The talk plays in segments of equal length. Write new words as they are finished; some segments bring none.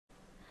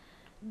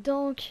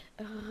Donc,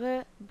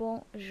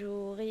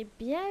 bonjour et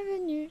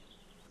bienvenue.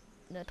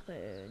 Notre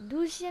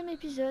 12e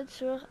épisode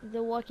sur The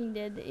Walking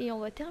Dead. Et on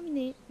va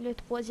terminer le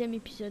 3e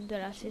épisode de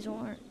la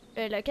saison 1.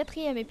 Le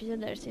 4e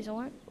épisode de la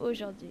saison 1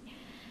 aujourd'hui.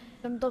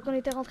 Donc on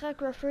était rentré à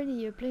Crawford et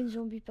il y a plein de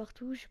zombies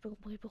partout. J'ai pas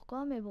compris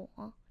pourquoi, mais bon,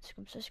 hein, c'est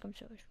comme ça, c'est comme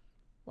ça.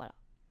 Voilà.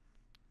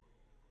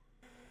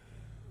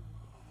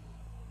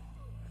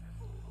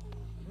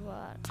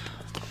 Voilà.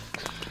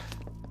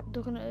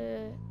 Donc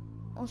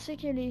on sait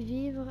que les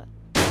vivres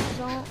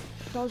sont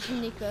dans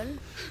une école.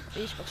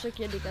 Et c'est pour ça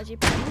qu'il y a des casiers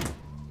partout.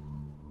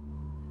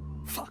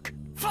 Fuck!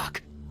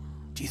 Fuck!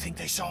 Do you think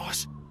they saw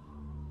us?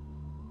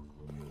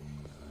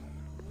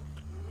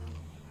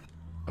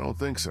 I don't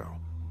think so.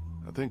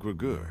 I think we're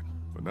good.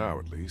 For now,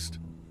 at least.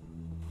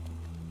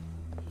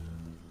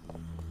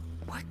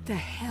 What the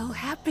hell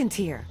happened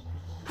here?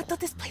 I thought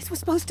this place was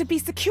supposed to be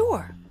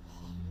secure.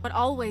 What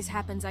always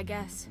happens, I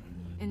guess.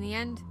 In the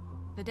end,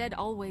 the dead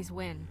always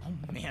win.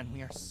 Oh man,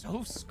 we are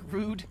so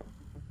screwed.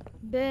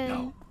 Ben.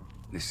 No,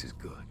 this is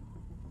good.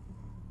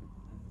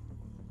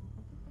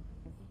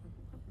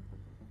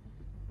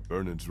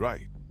 Vernon's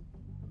right.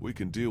 We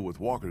can deal with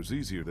walkers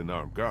easier than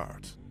armed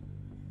guards.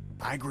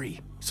 I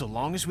agree. So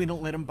long as we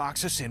don't let them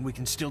box us in, we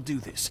can still do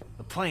this.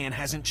 The plan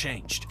hasn't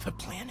changed. The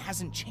plan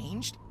hasn't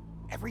changed?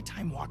 Every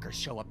time walkers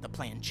show up, the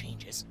plan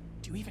changes.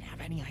 Do you even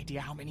have any idea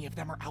how many of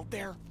them are out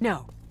there?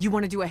 No. You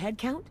want to do a head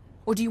count?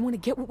 Or do you want to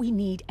get what we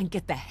need and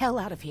get the hell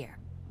out of here?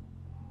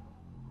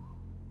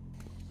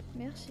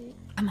 Merci.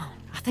 Come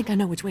on. I think I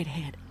know which way to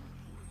head.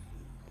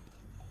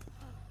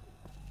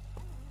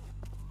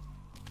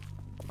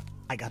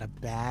 I got a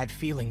bad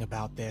feeling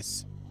about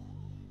this.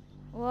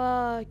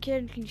 Wow,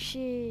 quel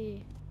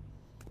cliché.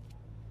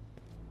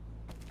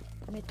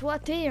 Mais toi,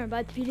 t'es un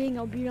bad feeling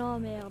ambulant,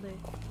 merde.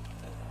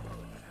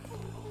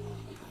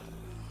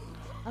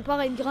 À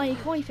part être grand et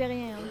con, il fait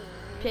rien. Hein.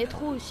 Puis être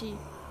trop aussi.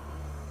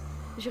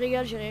 Je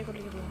rigole, j'ai rien contre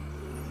les gros.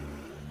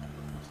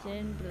 C'est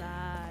une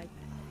blague.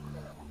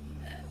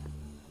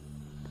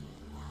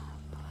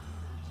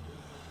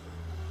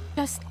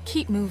 Just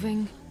keep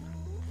moving.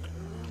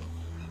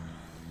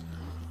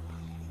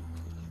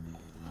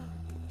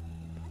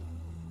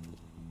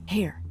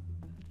 Here.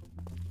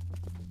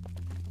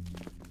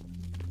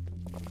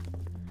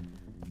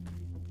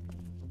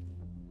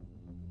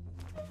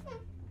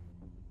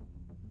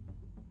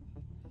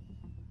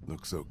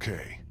 Looks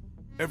okay.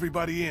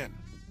 Everybody in.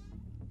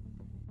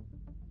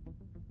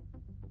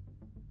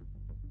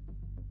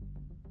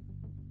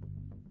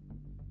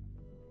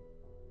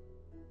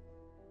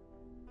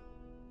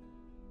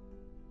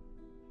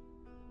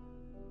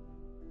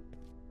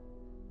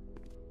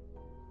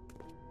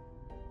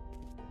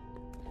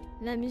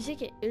 La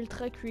musique est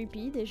ultra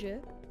creepy déjà.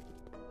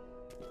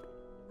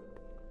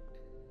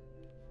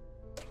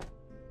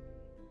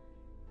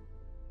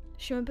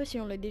 Je sais même pas si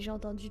on l'a déjà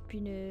entendu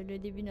depuis le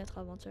début de notre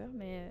aventure,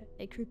 mais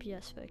elle est creepy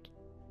as fuck.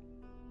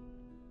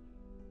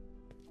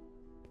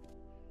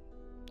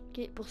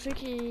 Ok, pour ceux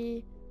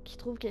qui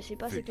trouvent que c'est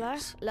pas assez clair,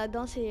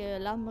 là-dedans c'est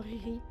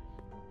l'armurerie.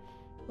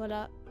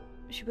 Voilà.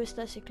 Je sais pas si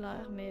c'est assez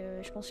clair,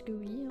 mais je pense que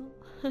oui.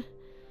 Hein.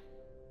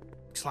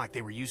 Looks like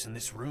they were using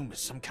this room as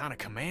some kind of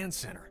command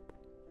center.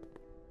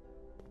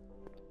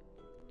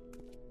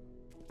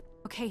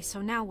 Okay,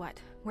 so now what?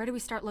 Where do we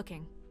start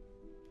looking?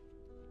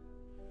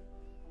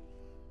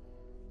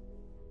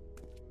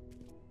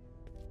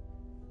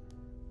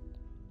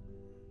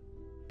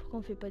 Pourquoi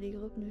on fait pas des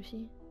groupes nous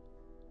aussi?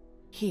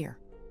 Here.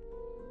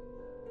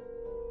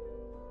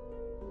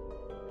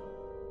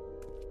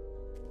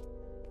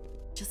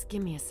 Just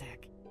give me a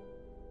sec.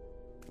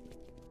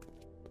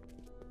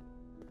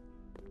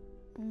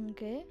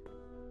 Ok.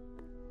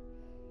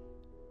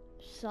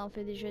 Ça en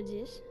fait déjà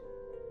 10.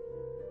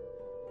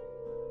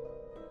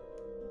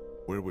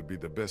 Where would be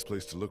the best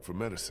place to look for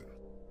medicine?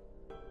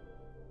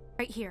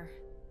 Right here.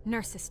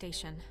 Nurse's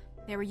station.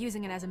 They were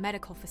using it as a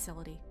medical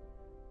facility.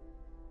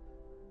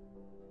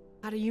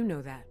 How do you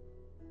know that?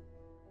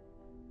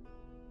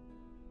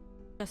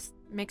 Just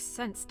makes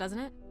sense, doesn't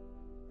it?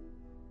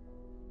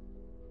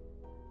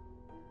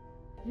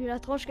 Vu la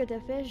tronche que t'as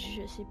fait,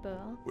 je sais pas.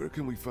 Hein. Where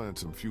can we find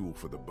some fuel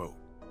for the boat?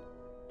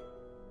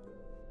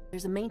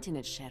 There's a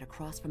maintenance shed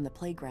across from the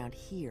playground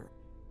here.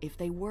 If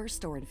they were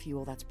storing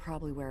fuel, that's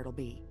probably where it'll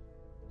be.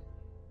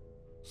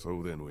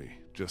 So then we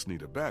just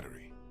need a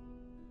battery.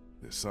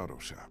 This auto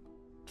shop.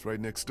 It's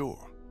right next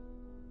door.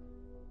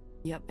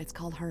 Yep, it's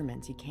called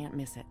Herman's. You can't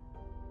miss it.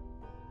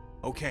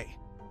 Okay,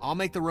 I'll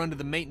make the run to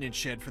the maintenance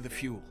shed for the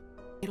fuel.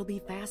 It'll be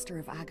faster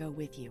if I go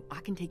with you.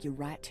 I can take you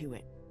right to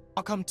it.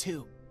 I'll come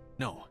too.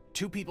 No,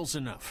 2 people's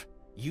enough.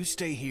 You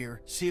stay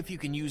here, see if you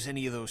can use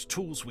any of those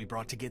tools we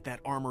brought to get that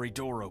armory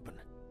door open.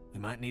 We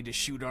might need to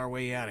shoot our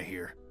way out of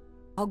here.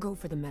 I'll go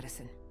for the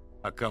medicine.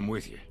 I'll come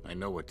with you. I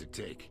know what to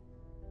take.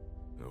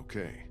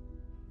 Okay.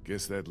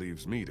 Guess that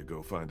leaves me to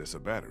go find us a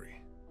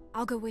battery.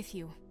 I'll go with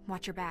you.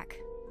 Watch your back.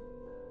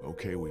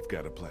 Okay, we've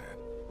got a plan.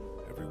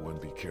 Everyone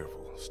be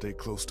careful. Stay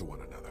close to one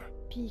another.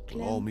 Puis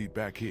We'll all meet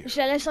back here. je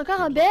la laisse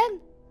encore en Ben?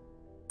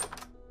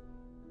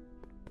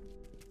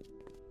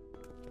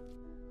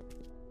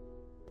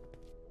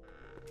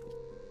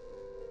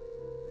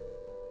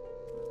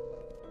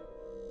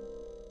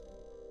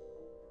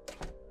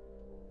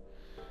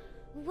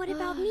 what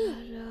about me?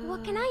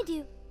 What can I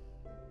do?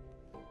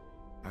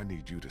 I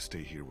need you to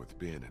stay here with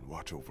Ben and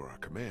watch over our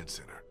command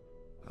center.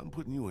 I'm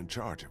putting you in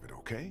charge of it,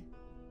 okay?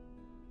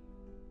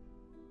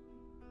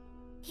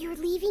 You're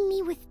leaving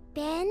me with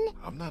Ben?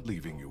 I'm not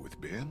leaving you with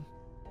Ben.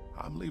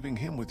 I'm leaving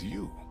him with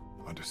you.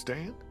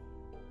 Understand?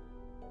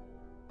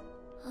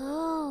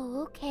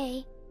 Oh,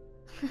 okay.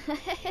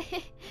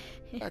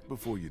 Back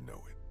before you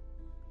know it.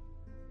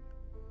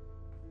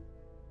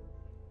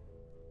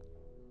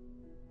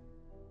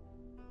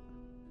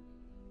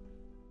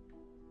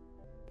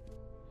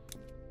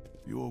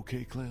 You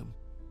okay, Clem?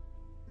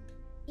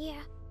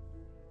 Yeah.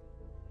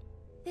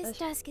 This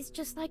desk is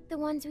just like the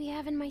ones we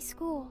have in my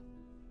school.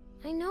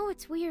 I know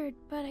it's weird,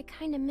 but I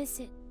kinda miss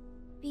it,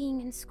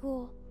 being in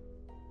school.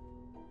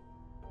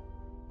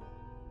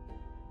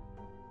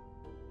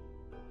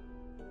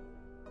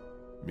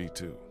 Me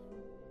too.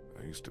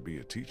 I used to be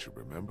a teacher,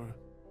 remember?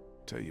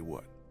 Tell you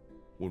what,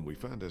 when we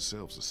find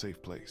ourselves a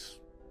safe place,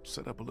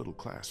 set up a little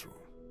classroom.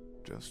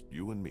 Just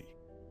you and me.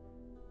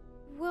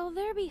 Will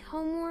there be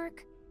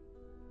homework?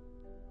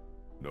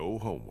 No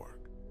homework.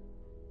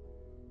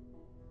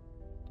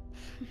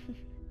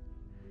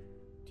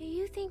 Do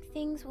you think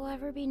things will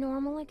ever be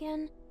normal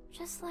again?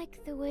 Just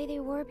like the way they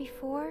were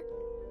before?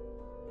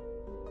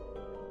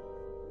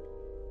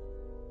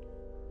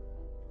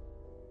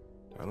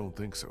 I don't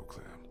think so,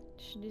 Clem.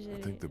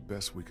 I think the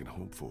best we can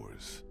hope for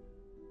is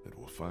that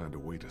we'll find a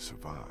way to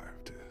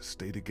survive, to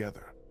stay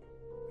together,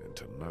 and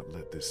to not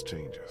let this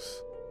change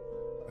us.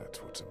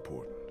 That's what's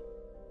important.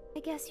 I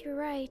guess you're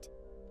right.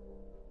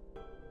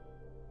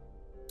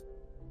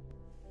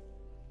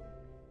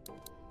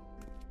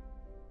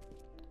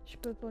 Je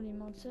peux pas lui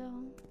mentir.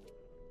 Hein.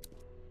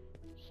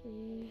 Ok.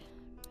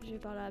 Je vais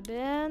parler à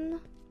Ben.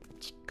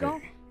 Petit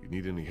con. Hey, you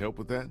need any help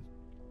with that?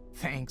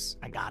 Thanks,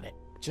 I got it.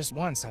 Just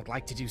once, I'd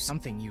like to do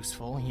something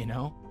useful, you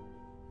know?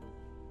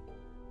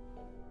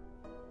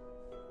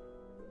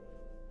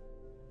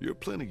 You're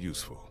plenty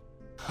useful.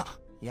 Huh,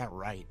 yeah,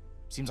 right.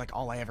 Seems like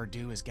all I ever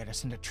do is get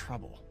us into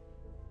trouble.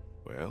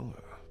 Well,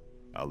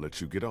 I'll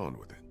let you get on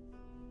with it.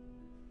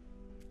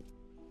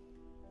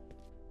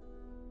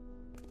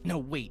 No,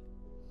 wait.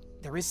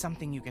 There is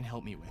something you can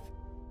help me with.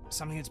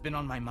 Something that's been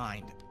on my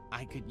mind.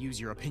 I could use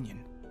your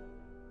opinion.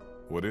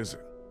 What is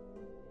it?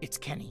 It's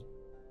Kenny.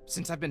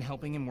 Since I've been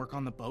helping him work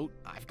on the boat,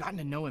 I've gotten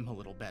to know him a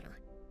little better.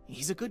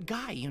 He's a good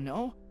guy, you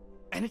know?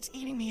 And it's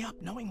eating me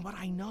up knowing what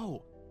I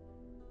know.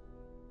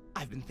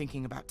 I've been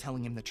thinking about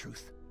telling him the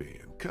truth.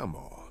 Ben, come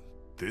on.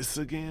 This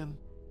again?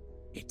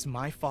 It's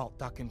my fault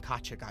Duck and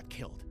Katjaa got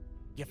killed.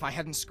 If I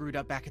hadn't screwed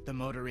up back at the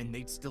motor inn,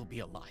 they'd still be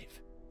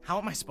alive. How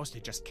am I supposed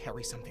to just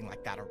carry something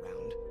like that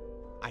around?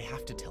 I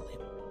have to tell him.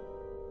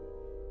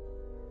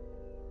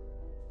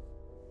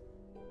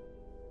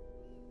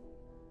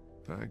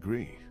 I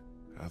agree.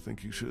 I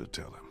think you should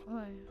tell him.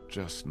 Ouais.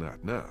 Just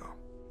not now.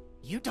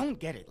 You don't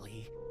get it,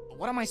 Lee.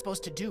 What am I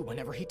supposed to do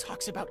whenever he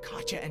talks about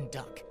Katjaa and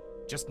Duck?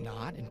 Just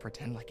nod and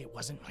pretend like it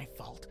wasn't my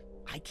fault?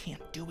 I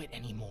can't do it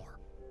anymore.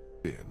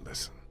 Ben,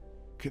 listen.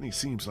 Kenny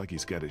seems like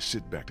he's got his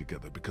shit back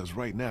together because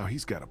right now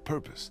he's got a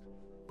purpose.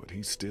 But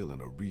he's still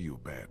in a real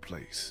bad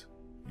place.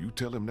 You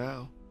tell him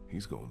now,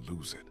 he's gonna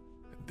lose it.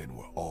 And then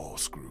we're all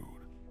screwed.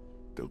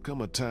 There'll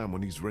come a time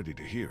when he's ready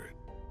to hear it.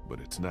 But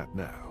it's not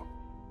now.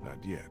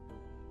 Not yet.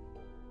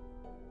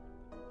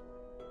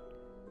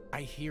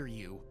 I hear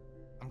you.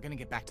 I'm gonna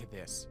get back to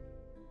this.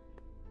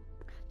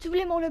 Tu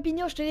voulais mon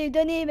opinion, je te l'ai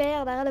donné,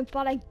 merde. Arrête de me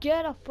faire la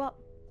gueule, enfin.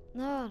 Oh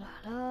là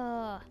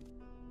là.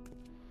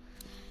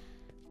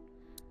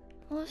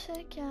 On se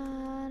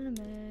calme.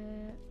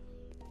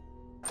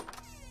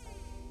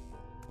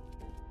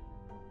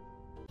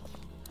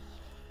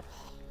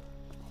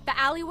 The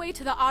alleyway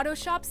to the auto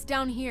shop's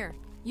down here.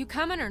 You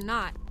coming or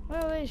not?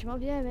 Ouais, ouais, je m'en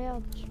viens,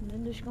 merde. Tu me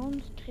donnes 2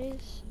 secondes,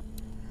 Chris.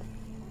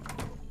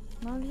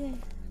 Je m'en viens.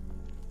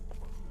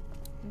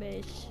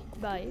 Ben,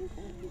 bye.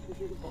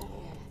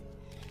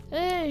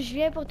 Je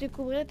viens pour te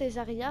couvrir tes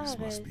arrières. This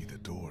must be the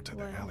door to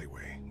the ouais.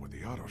 alleyway where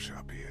the auto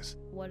shop is.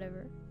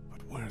 Whatever.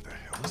 But where the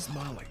hell is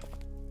Molly?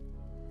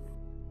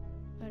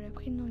 Elle a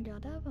pris une longueur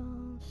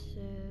d'avance.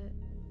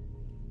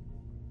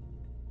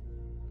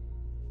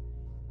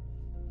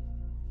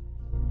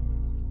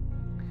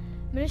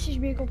 Mais là, si j'ai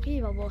bien compris,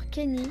 il va y avoir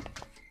Kenny,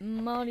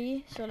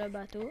 Molly sur le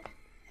bateau.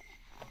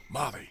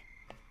 Molly,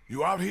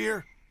 you out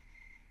here?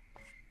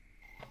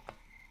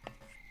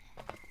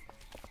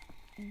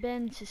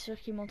 Ben, c'est sûr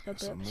qu'il montera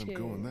pas parce que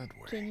going that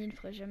way. Kenny ne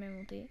fera jamais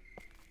monter.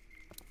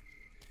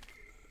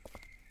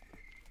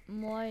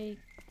 Moi et...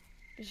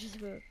 Je sais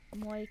pas.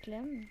 Moi et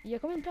Clem. Il y a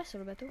combien de place sur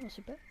le bateau? On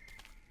sait pas.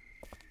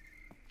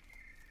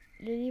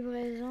 Les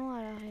livraisons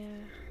à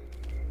l'arrière.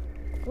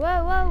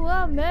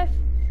 Ouais, meuf!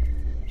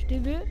 Je t'ai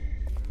vu?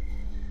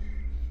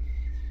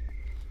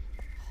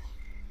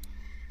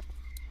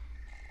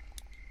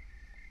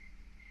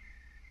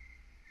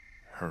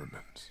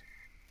 Herman's.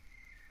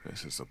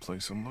 This is the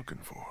place I'm looking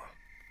for.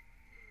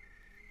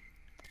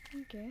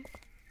 Ok.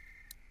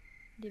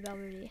 Des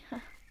barbelés.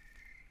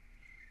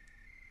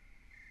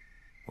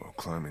 Well,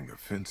 climbing the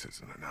fence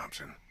isn't an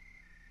option.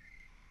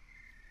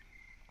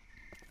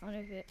 En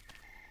effet.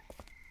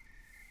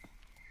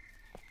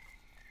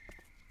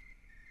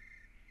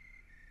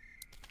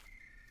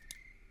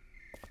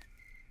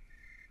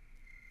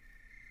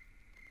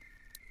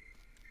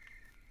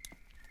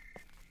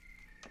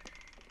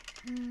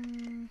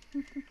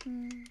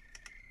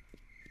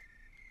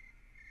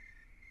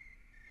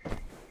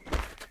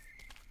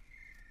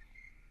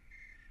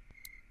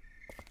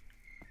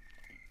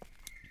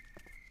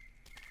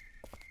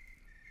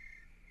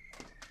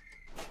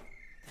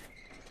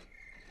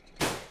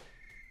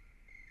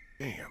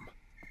 Damn,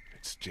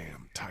 it's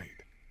jammed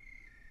tight.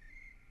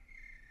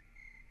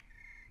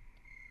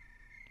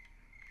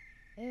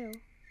 Eh oh.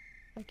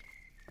 Ok.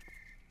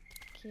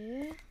 Ok.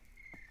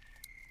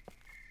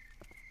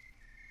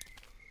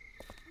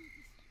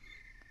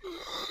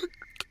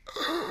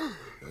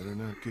 Better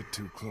not get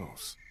too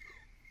close.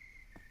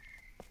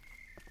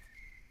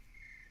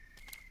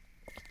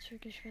 Tu veux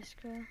que je fasse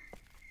quoi?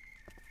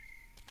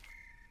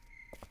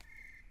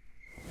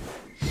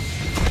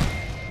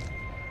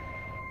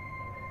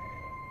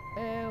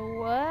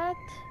 What?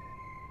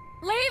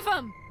 Leave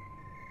him!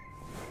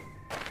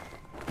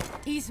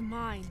 He's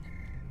mine.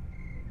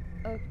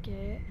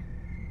 Ok.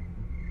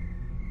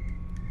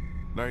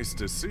 Nice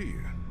to see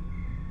you.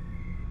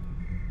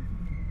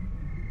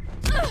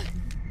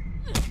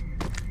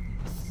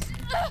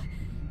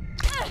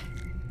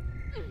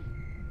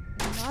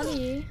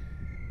 Molly.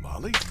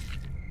 Molly?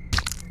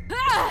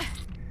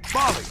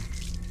 Molly!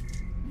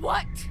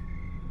 What?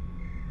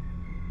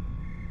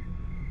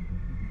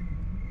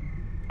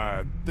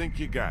 I think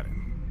you got him.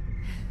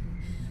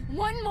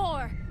 One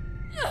more!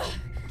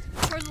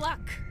 For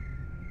luck.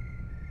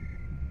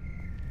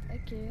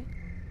 Ok.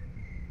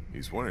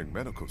 He's wearing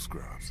medical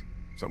scrubs.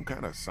 Some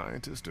kind of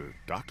scientist or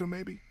doctor,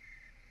 maybe?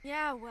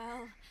 Yeah,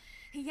 well,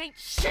 he ain't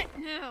shit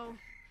now.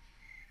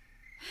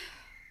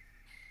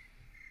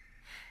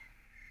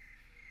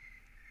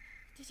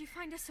 Did you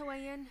find us a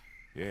way in?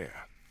 Yeah,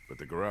 but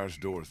the garage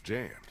door's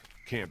jammed.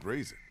 Can't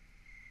raise it.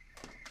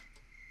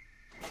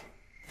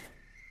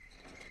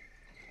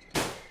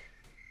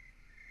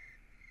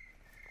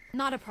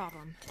 Not a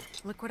problem.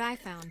 Look what I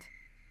found.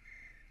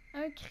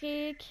 Un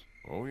cric.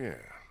 Oh yeah,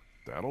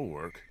 that'll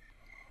work.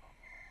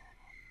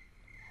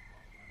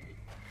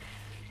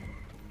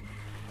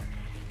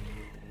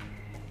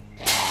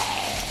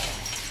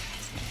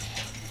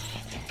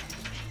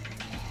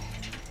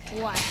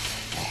 Ouais.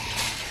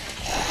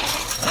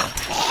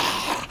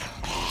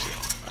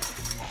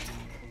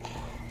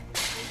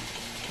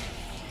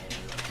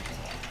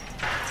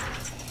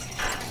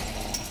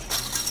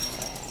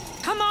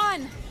 Come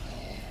on!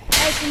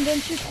 Hey, tu me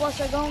donnes-tu 3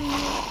 secondes?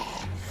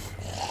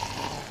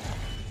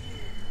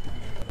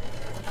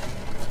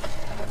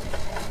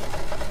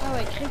 Ah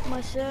ouais,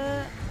 cric-moi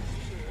ça.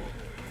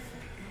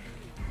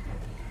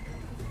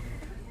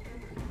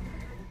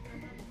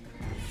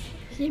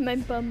 Il est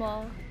même pas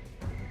mort.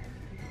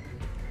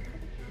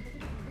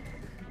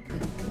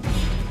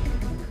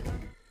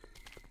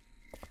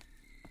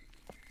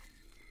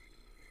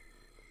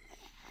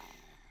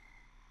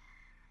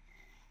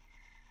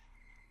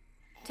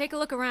 Take a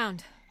look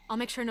around. I'll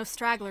make sure no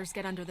stragglers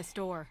get under this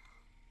door.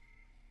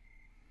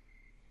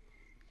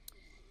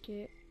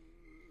 Ok.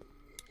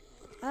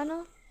 Ah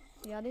non,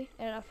 regardez,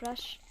 elle a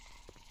flash.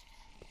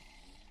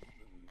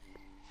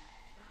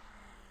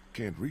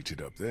 Can't reach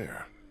it up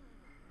there.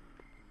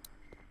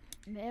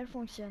 Mais elle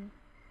fonctionne.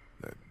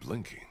 That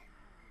blinking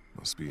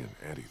must be an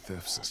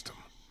anti-theft system.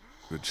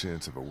 Good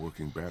chance of a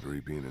working battery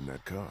being in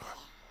that car.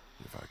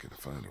 If I can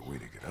find a way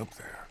to get up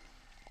there.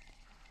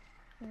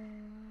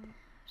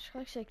 Je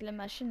crois que c'est avec la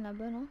machine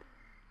là-bas, non?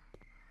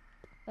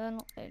 Ah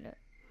non, elle est là.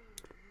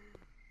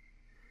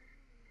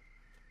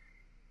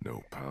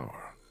 No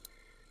power.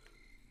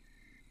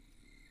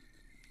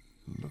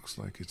 Looks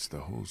like it's the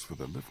hose for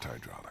the lift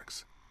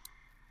hydraulics.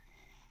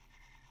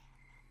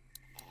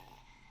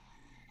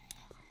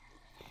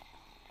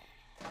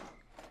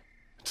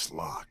 It's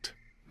locked.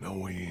 No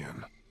way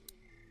in.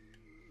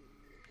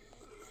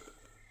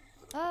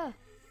 Ah!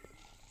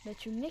 Ben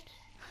tu me niques.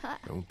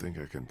 Don't think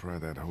I can pry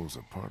that hose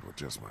apart with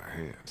just my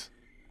hands.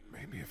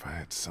 Maybe if I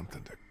had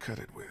something to cut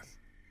it with.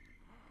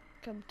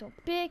 Comme ton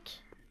pic.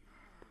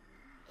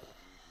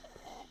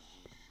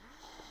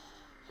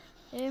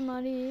 Hey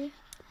Molly.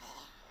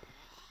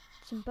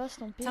 Tu me passes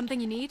ton pic. Something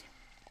you need?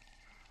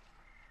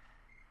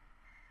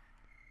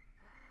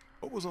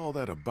 What was all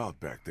that about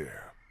back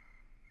there?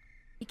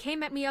 He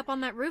came at me up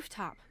on that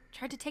rooftop.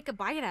 Tried to take a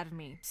bite out of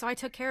me, so I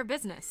took care of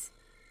business.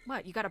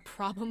 What, you got a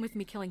problem with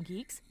me killing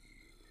geeks?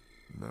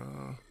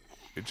 Nah,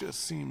 it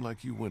just seemed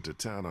like you went to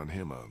town on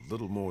him a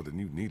little more than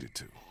you needed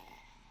to.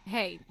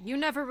 Hey, you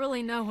never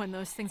really know when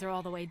those things are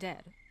all the way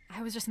dead.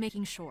 I was just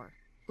making sure.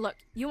 Look,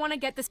 you want to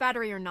get this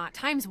battery or not?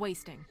 Time's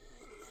wasting.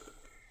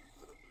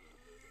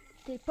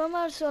 T'es pas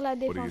mal sur la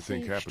défensive. What do you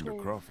think happened to je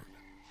trouve. Crawford?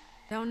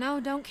 Don't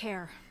know, don't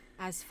care.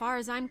 As far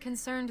as I'm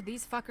concerned,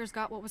 these fuckers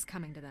got what was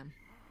coming to them.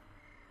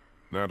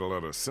 Not a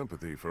lot of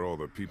sympathy for all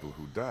the people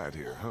who died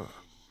here, huh?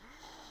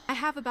 I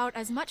have about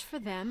as much for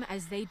them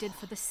as they did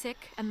for the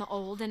sick and the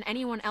old and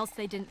anyone else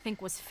they didn't think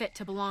was fit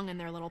to belong in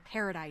their little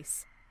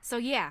paradise. So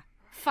yeah,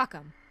 fuck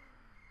 'em.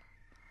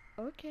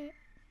 Ok.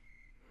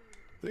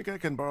 Think I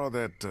can borrow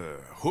that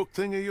hook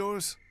thing of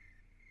yours?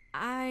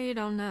 I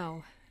don't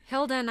know.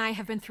 Hilda and I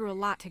have been through a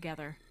lot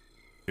together.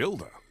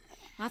 Hilda?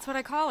 That's what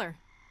I call her.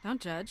 Don't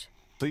judge.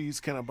 Please,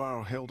 can I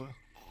borrow Hilda?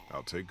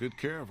 I'll take good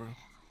care of her.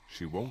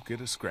 She won't get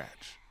a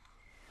scratch.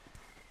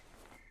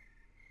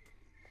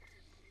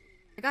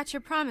 I got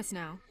your promise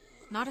now.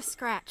 Not a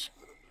scratch.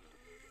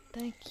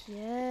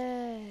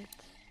 T'inquiète.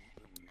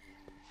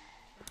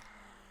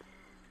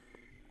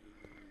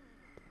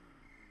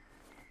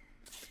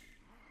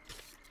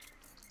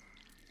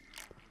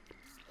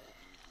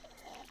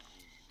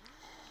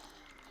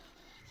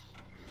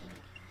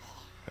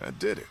 I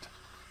did it.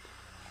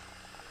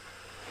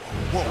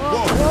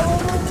 Whoa.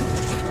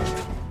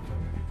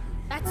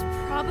 That's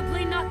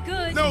probably not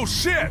good. No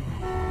shit!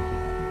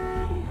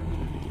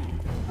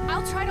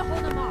 I'll try to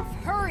hold him off.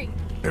 Hurry!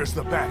 There's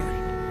the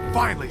battery.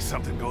 Finally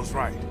something goes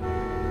right.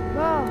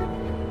 Bon.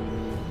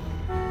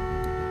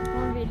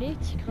 Enlever les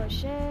petits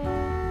crochets.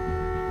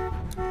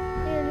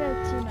 Et le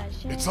petit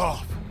machin. It's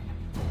off.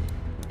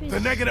 Puis The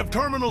negative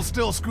terminal's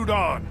still screwed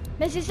on.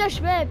 Mais c'est ça que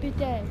je fais,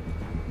 putain.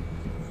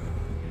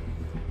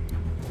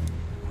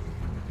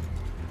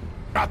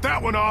 Got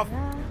that one off.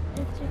 Ah,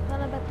 et tu prends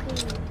la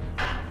batterie.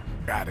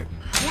 Got it.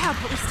 Yeah,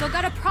 but we still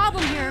got a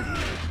problem here.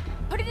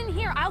 Put it in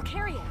here. I'll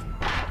carry it.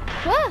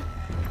 Quoi?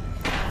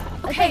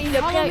 Okay, Attends, il a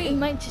follow pris me. une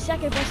main. Tu sais à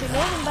quel point c'est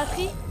lourd, une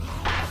batterie?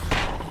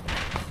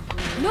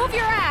 Move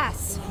your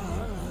ass!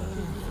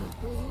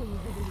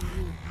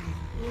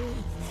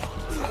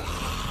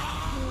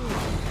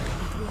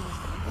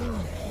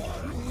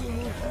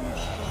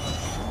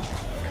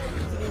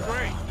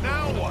 Great.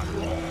 Now what?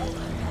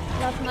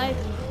 La fenêtre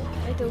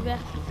est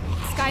ouverte.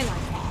 Skylight.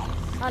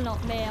 Ah non,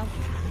 merde.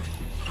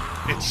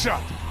 It's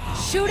shut.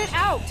 Shoot it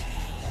out!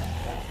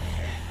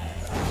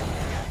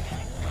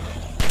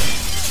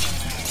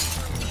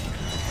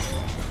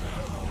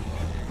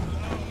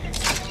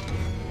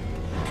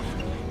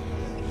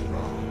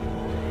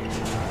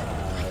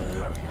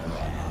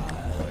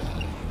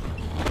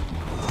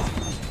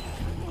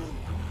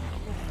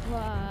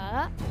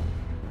 Voilà.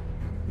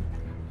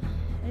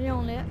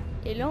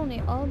 Et là, on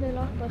est hors de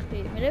leur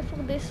portée. Mais là, il faut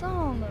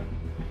redescendre.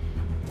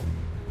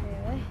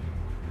 Et ouais.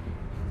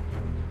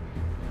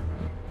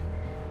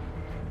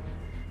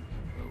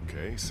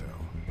 Okay, so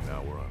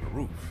now we're on the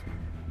roof.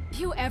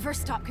 You ever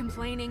stop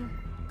complaining?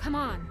 Come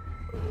on.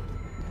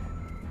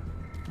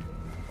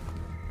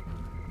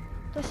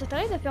 Toi, ça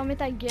t'arrête de fermer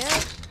ta gueule?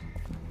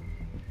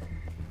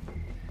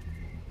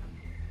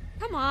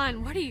 Come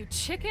on, what are you,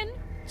 chicken?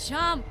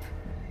 Jump!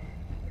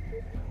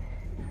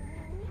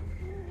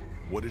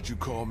 What did you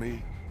call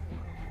me?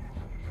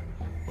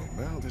 Well,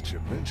 now that you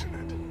mention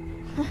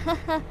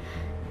it.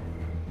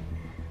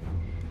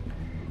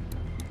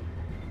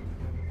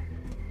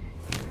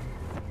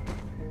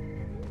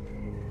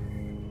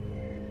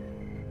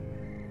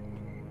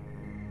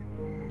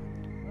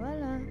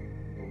 Voilà.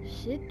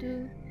 C'est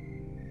tout.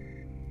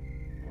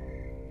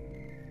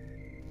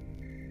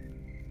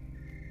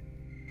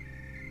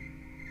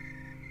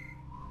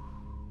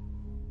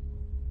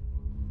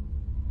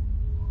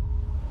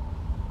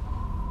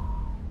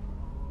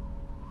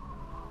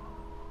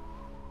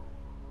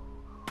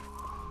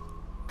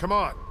 Come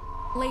on.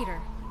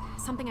 Later.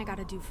 Something I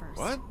gotta do first.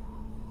 What?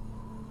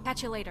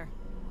 Catch you later.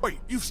 Wait,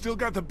 you've still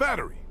got the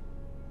battery.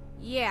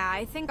 Yeah,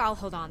 I think I'll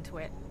hold on to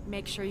it.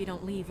 Make sure you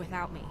don't leave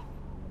without me.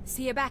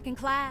 See you back in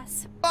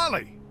class.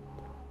 Ollie!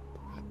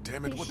 God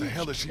damn it, what the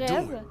hell is she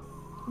doing?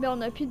 Mais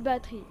on a plus de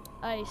batterie.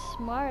 Allez,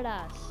 smart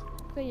ass.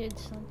 Pourquoi il y a du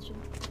sang dessus?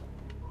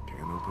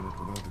 Can't open it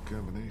without the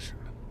combination.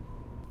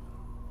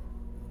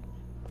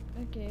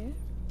 Ok.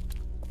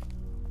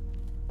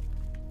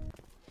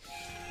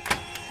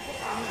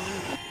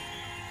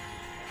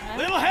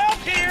 Little help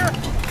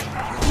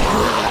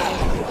here!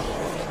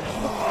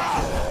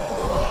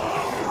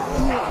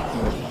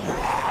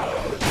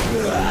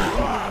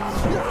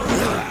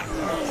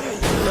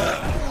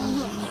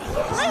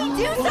 Hey,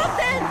 do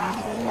something!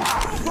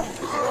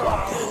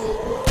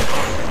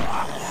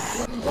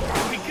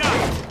 We got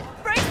it!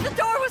 Break the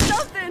door with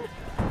something!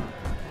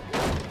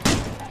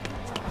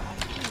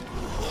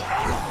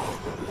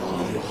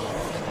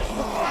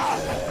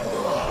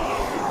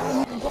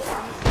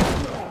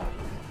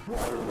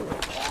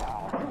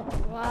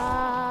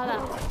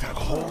 Voilà. Like that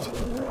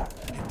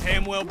hold?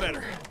 Damn well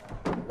better.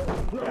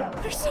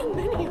 There's so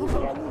many of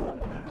them.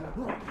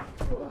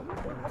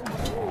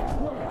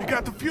 You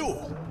got the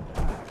fuel.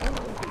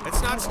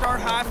 Let's not start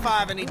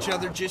high-fiving each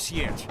other just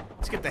yet.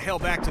 Let's get the hell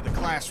back to the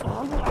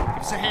classroom. Give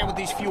us a hand with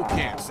these fuel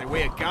cans. They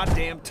weigh a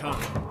goddamn ton.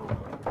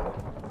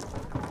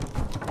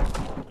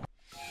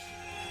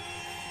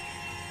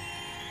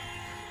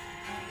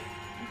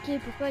 Ok,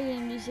 pourquoi il y a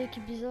une musique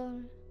bizarre?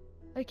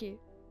 Ok,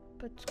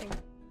 pas de trouble.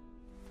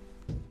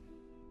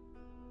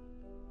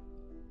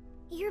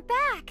 You're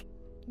back!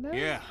 Ben,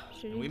 Yeah,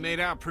 je l'ai and we dit. made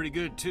out pretty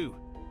good, too.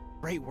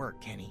 Great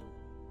work, Kenny.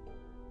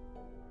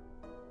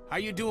 How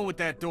you doing with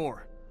that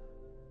door?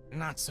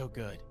 Not so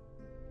good.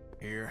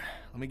 Here,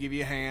 let me give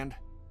you a hand.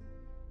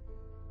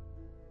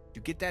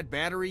 You get that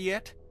battery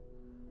yet?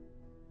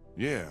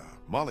 Yeah,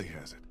 Molly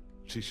has it.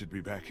 She should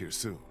be back here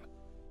soon.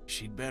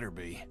 She'd better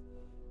be.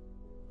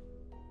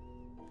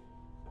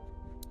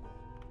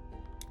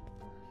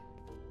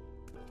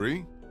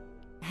 Bree?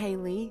 Hey,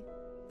 Lee.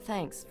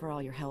 Thanks for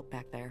all your help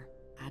back there.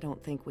 I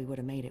don't think we would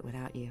have made it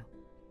without you.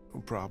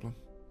 No problem.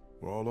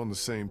 We're all on the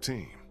same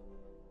team.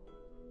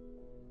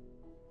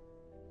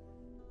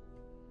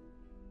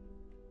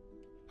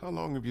 How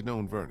long have you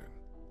known Vernon?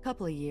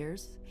 Couple of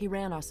years. He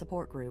ran our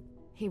support group.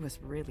 He was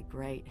really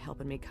great,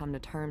 helping me come to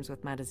terms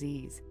with my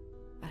disease.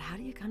 But how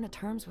do you come to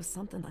terms with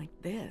something like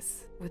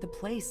this? With a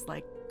place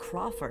like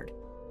Crawford?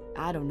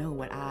 I don't know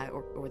what I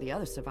or the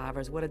other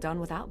survivors would have done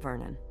without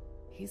Vernon.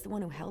 He's the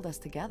one who held us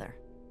together,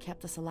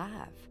 kept us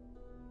alive.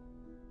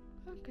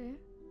 Ok.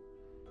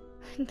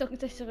 Donc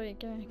t'as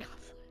survécu à un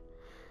cancer.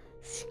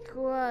 C'est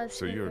quoi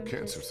So ça you're a comme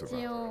cancer question?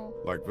 survivor,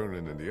 like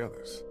Vernon and the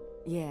others.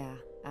 Yeah,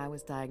 I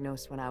was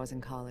diagnosed when I was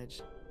in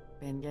college.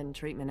 Been getting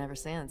treatment ever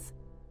since.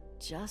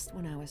 Just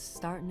when I was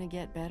starting to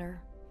get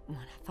better, when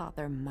I thought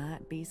there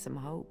might be some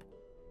hope,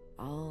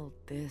 all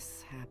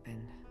this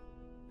happened.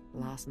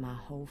 Lost my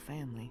whole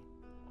family.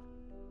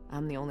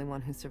 I'm the only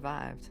one who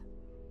survived.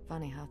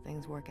 Funny how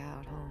things work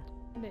out,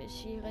 huh? Ben,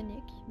 c'est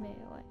ironique, mais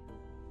ouais.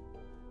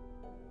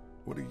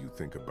 What do you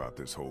think about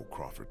this whole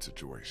Crawford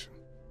situation?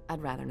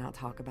 I'd rather not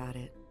talk about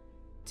it.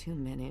 Too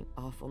many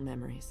awful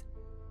memories.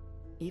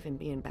 Even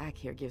being back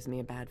here gives me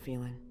a bad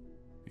feeling.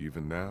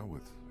 Even now,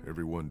 with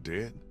everyone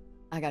dead?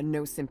 I got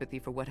no sympathy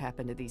for what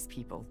happened to these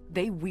people.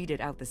 They weeded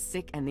out the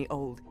sick and the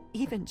old,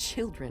 even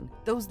children,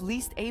 those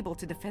least able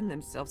to defend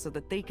themselves so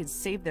that they could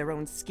save their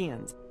own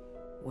skins.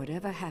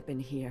 Whatever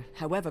happened here,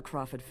 however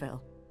Crawford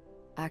fell,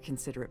 I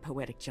consider it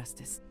poetic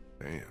justice.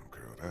 Damn,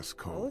 girl, that's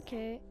cold.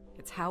 Ok.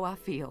 It's how I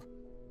feel.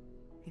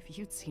 If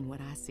you'd seen what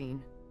I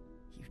seen,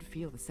 you'd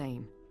feel the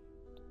same.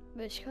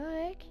 Ben, c'est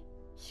correct.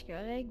 C'est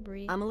correct,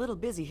 Bree. I'm a little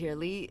busy here,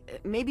 Lee.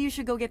 Maybe you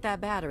should go get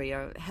that battery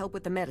or help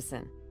with the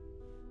medicine.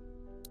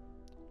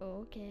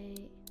 Ok.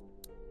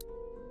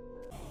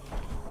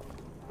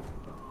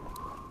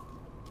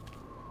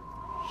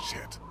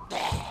 Shit.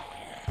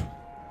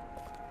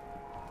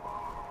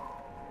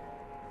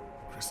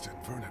 Kristen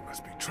Vernon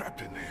must be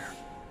trapped in there.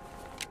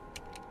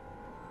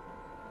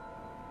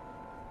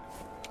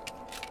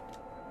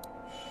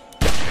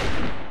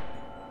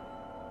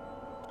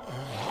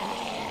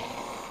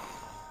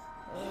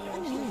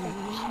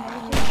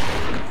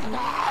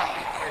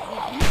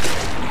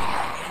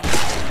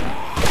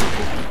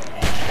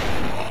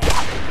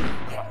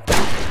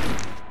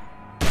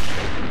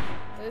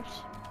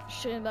 Oups,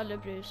 je tire une balle de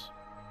plus.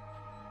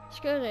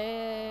 C'est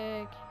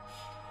correct.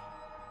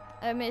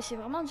 Mais c'est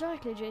vraiment dur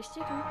avec le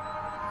joystick,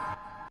 hein.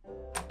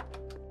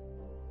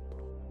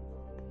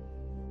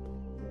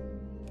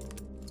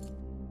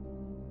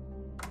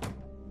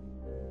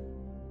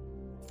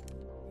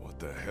 What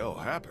the hell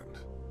happened?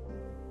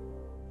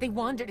 They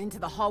wandered into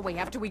the hallway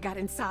after we got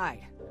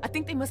inside. I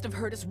think they must have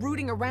heard us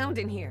rooting around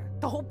in here.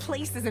 The whole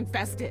place is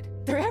infested.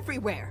 They're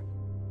everywhere.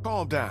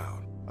 Calm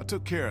down. I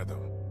took care of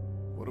them.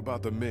 What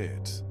about the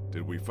meds?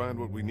 Did we find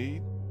what we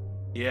need?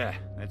 Yeah,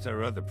 that's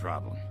our other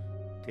problem.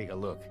 Take a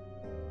look.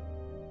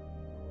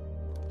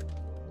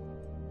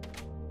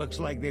 Looks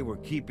like they were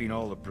keeping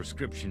all the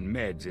prescription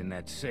meds in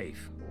that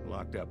safe,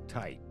 locked up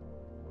tight.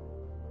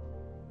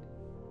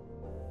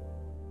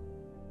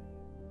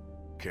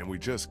 Can we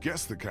just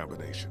guess the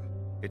combination?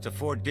 It's a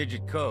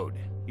 4-digit code.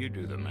 You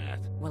do the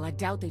math. Well, I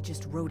doubt they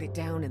just wrote it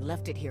down and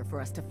left it here for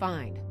us to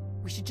find.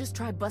 We should just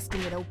try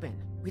busting it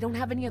open. We don't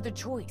have any other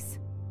choice.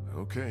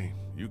 Okay,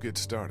 you get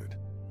started.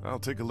 I'll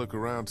take a look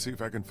around, see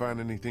if I can find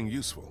anything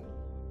useful.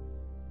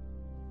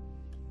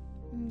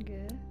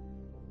 Ok.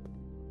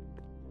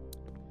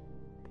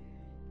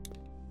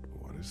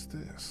 What is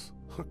this?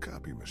 A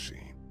copy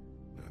machine.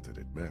 Not that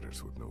it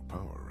matters with no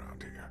power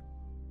around here.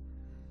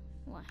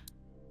 Ouais.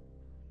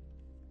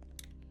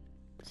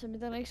 Ça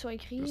m'étonnerait qu'ils soient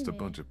écrits, Just a mais...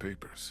 bunch of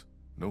papers.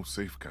 No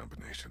safe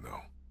combination,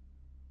 though.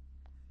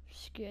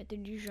 C'est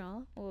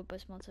intelligent, on va pas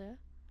se mentir.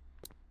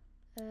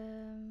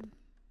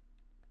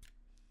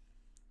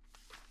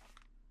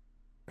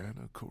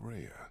 Anna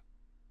Correa.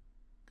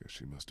 Guess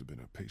she must have been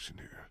a patient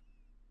here.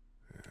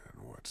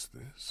 And what's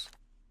this?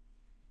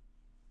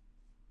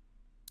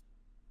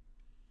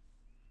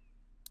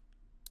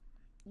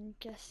 Une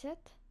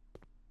cassette.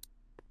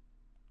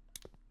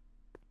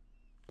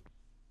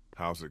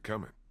 How's it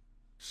coming?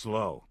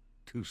 Slow.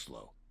 Too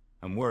slow.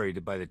 I'm worried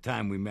that by the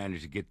time we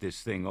manage to get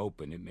this thing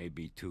open, it may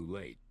be too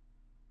late.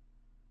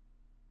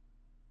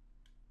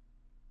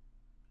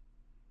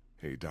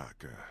 Hey,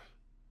 Doc,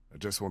 I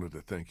just wanted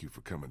to thank you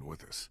for coming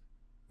with us,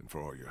 and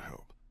for all your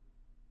help.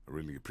 I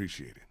really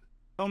appreciate it.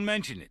 Don't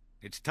mention it.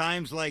 It's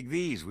times like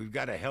these we've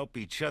got to help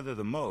each other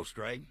the most,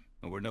 right?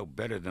 And we're no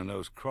better than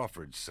those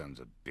Crawford sons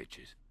of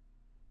bitches.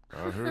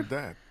 I heard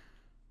that.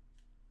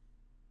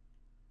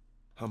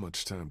 How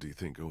much time do you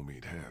think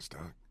Omid has,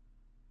 Doc?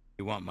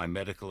 You want my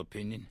medical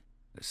opinion?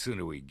 The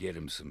sooner we get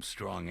him some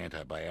strong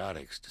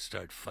antibiotics to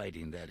start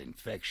fighting that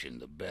infection,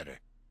 the better.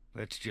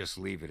 Let's just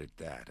leave it at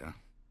that, huh?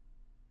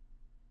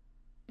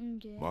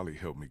 Ok. Molly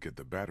helped me get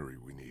the battery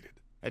we needed.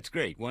 That's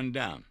great. One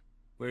down.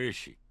 Where is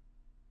she?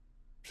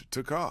 She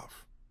took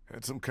off.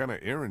 Had some kind of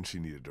errand she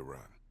needed to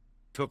run.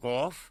 Took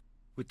off?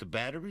 With the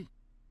battery?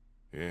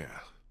 Yeah.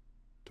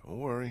 Don't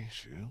worry,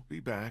 she'll be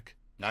back.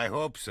 I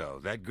hope so.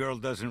 That girl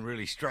doesn't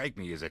really strike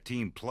me as a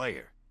team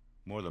player.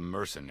 More the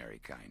mercenary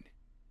kind.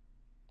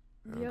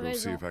 I'll go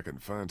see if I can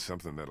find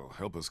something that'll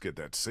help us get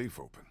that safe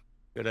open.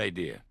 Good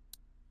idea.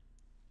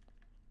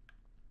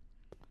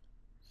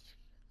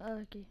 Ah,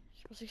 ok.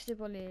 Je pensais que c'était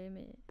pour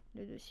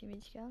le dossier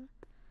médical.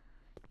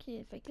 Ok,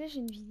 fait que là j'ai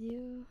une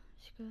vidéo.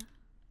 C'est quoi?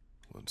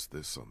 What's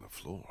this on the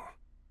floor?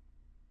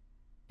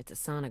 It's a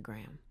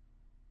sonogram.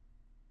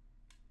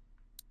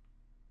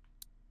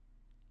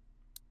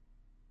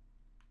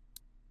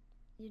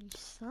 Il y a du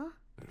sang?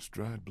 There's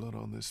dried blood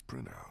on this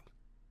printout.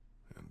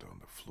 And on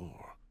the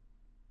floor.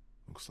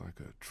 Looks like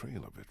a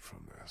trail of it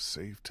from the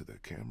safe to the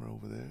camera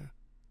over there.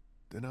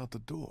 Then out the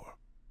door.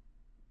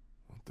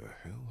 What the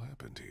hell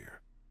happened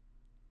here?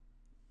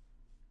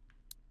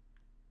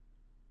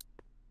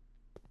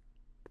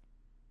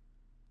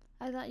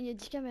 Attends, il y a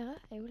 10 caméras?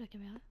 Et où la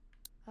caméra?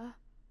 Ah.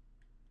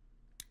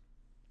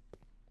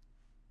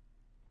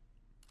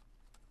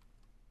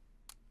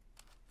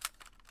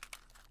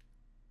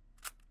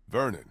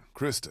 Vernon,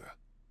 Krista,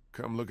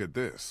 come look at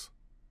this.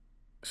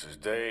 This is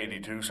day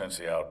 82 since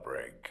the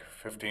outbreak.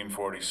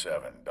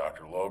 1547.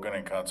 Dr. Logan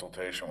in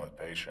consultation with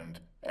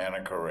patient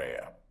Anna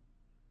Correa.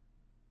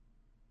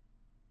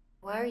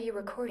 Why are you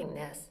recording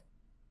this?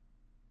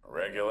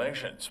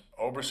 Regulations.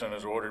 Oberson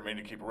has ordered me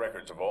to keep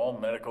records of all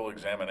medical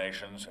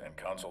examinations and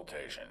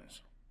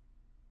consultations.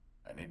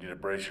 I need you to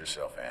brace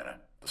yourself,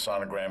 Anna. The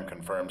sonogram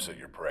confirms that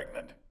you're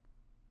pregnant.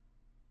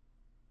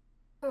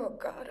 Oh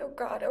God, oh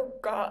God, oh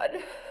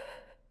God.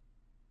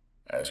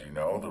 As you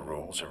know, the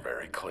rules are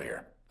very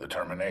clear. The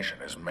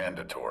termination is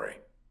mandatory.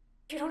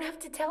 You don't have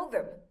to tell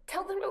them.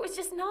 Tell them it was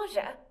just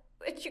nausea.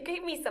 That you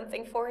gave me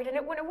something for it and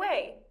it went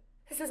away.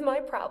 This is my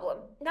problem,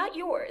 not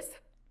yours.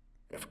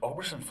 If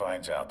Oberson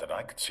finds out that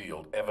I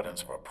concealed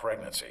evidence of a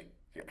pregnancy,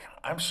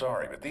 I'm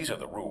sorry, but these are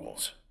the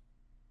rules.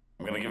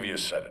 I'm gonna give you a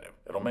sedative.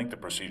 It'll make the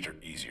procedure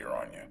easier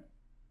on you.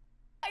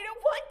 I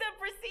don't want the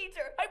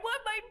procedure. I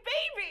want my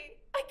baby.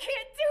 I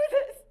can't do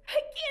this.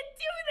 I can't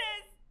do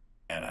this.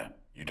 Anna,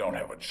 you don't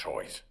have a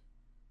choice.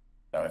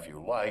 Now, if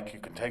you like, you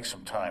can take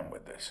some time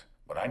with this,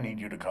 but I need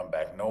you to come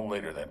back no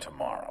later than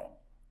tomorrow,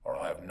 or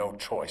I'll have no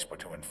choice but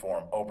to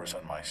inform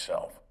Oberson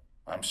myself.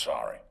 I'm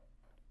sorry.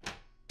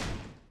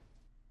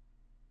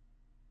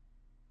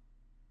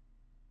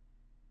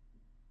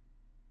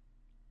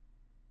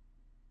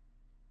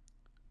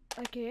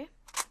 Ok.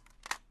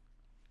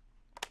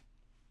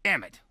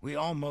 Damn it, we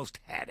almost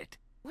had it.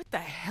 What the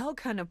hell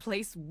kind of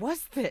place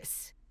was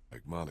this?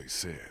 Like Molly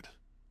said,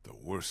 the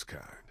worst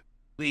kind.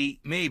 Lee,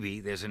 maybe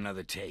there's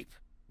another tape.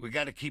 We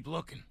gotta keep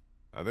looking.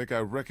 I think I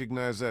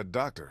recognize that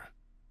doctor.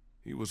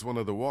 He was one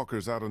of the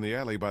walkers out in the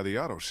alley by the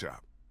auto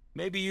shop.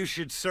 Maybe you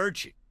should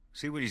search it.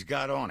 See what he's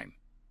got on him.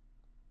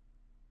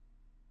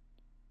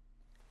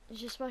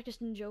 J'espère que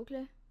c'est une joke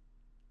là.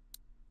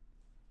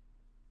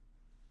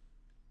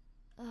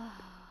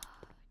 Ah.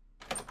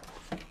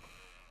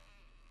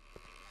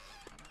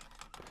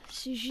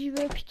 Si j'y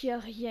vais pis qu'il y a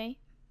rien,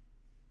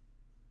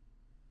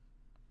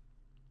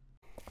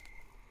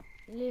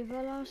 les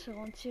voleurs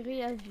seront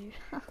tirés à vue.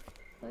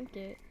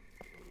 Ok.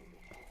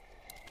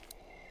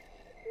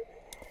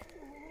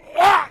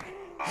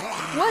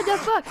 What the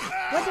fuck?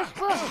 What the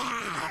fuck?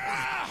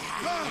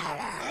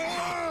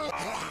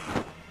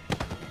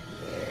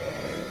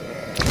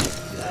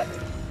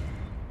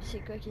 C'est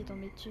quoi qui est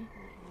tombé dessus?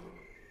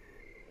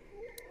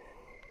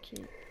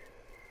 Ok.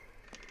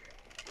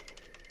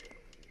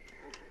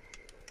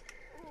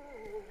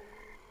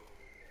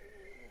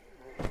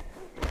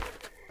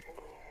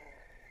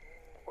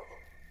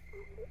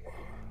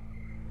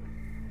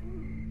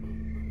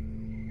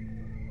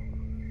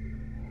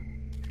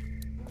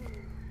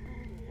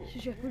 Si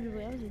je peux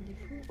l'ouvrir, vous êtes des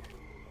fous.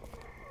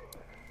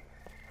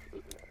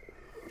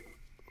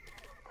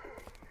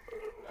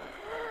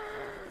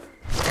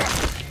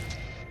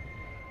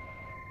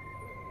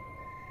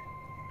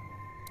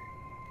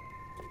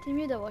 C'est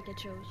mieux d'avoir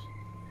quelque chose.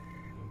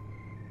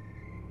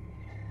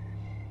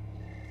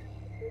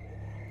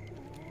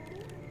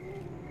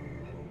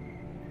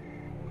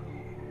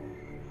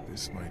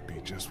 This might be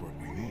just what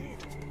we need.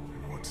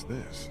 What's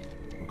this?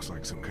 Looks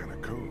like some kind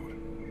of code.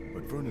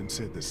 But Vernon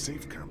said the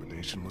safe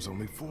combination was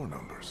only 4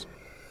 numbers.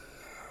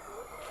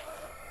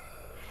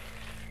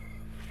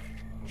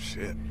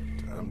 Shit,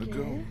 time to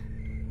go.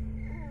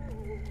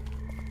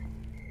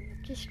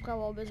 Qu'est-ce qu'il pourrait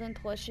avoir besoin de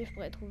 3 chiffres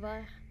pour être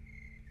ouvert?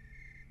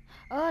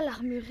 Ah, oh,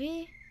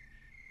 l'armurerie!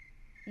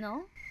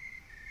 Non?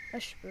 Ah,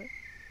 je peux.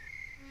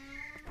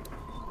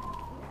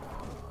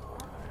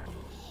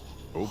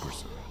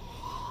 Oberson.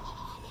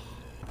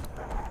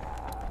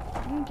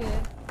 Ok.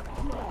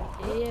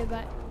 Et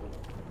ben...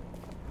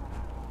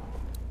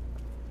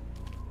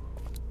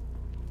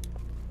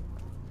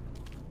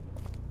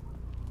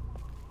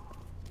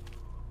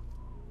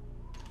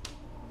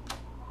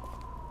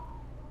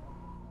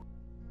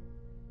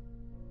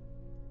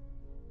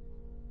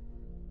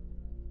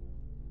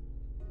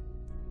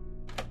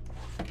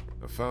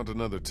 found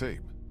another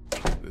tape.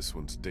 This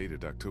one's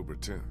dated October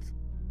 10th.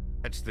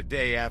 That's the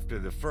day after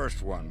the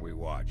first one we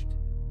watched.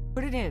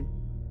 Put it in.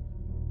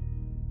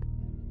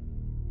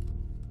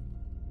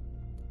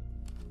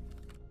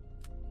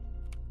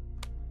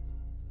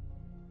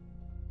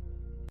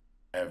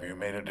 Have you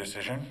made a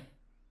decision?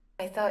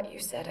 I thought you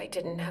said I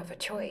didn't have a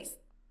choice.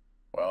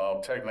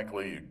 Well,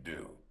 technically you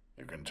do.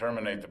 You can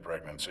terminate the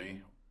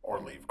pregnancy or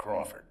leave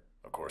Crawford.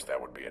 Of course,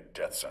 that would be a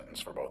death sentence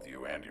for both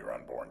you and your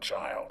unborn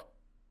child.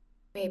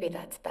 Maybe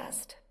that's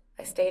best.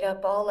 I stayed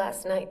up all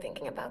last night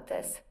thinking about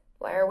this.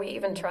 Why are we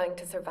even trying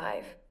to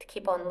survive? To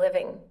keep on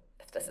living,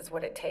 if this is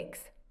what it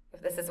takes.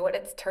 If this is what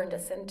it's turned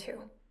us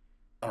into.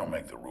 I don't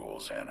make the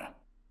rules, Anna.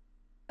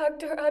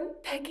 Doctor, I'm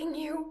begging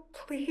you.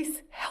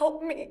 Please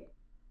help me.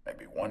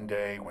 Maybe one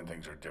day, when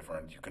things are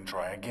different, you can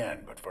try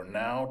again. But for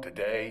now,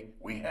 today,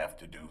 we have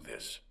to do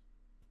this.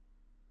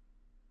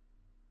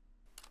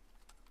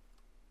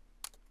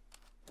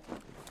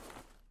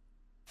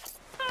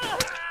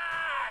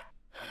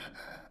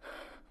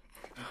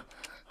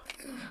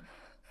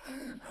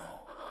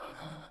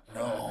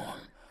 No.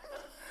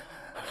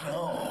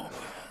 No.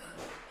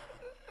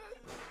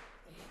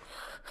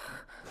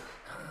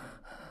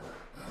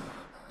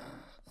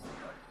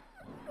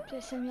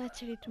 Puis ça m'a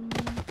attiré tout le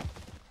monde.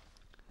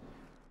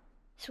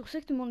 C'est pour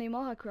ça que tout le monde est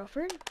mort à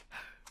Crawford.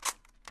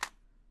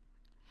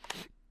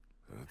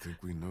 I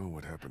think we know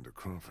what happened to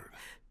Crawford.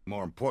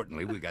 More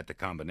importantly, we got the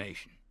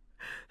combination.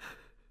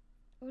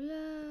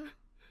 Hola.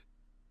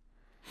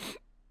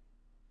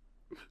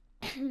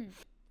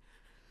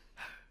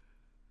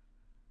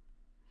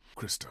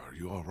 Krista, are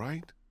you all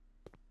right?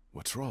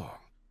 What's wrong?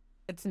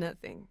 It's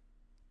nothing.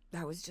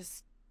 That was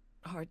just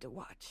hard to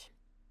watch.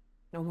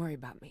 Don't worry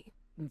about me.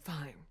 I'm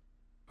fine.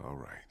 All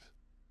right.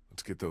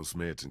 Let's get those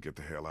meds and get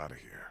the hell out of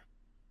here.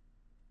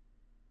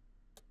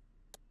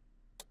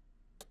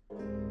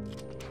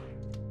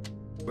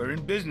 We're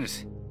in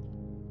business.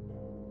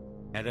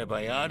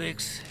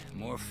 Antibiotics,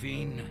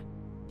 morphine.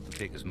 We'll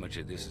take as much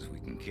of this as we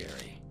can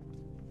carry.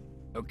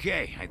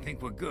 Okay, I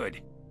think we're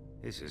good.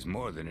 This is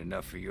more than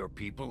enough for your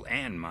people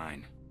and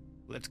mine.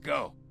 Let's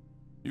go.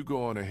 You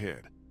go on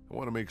ahead. I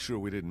want to make sure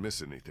we didn't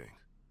miss anything.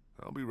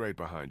 I'll be right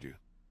behind you.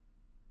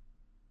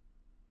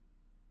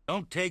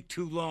 Don't take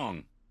too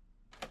long.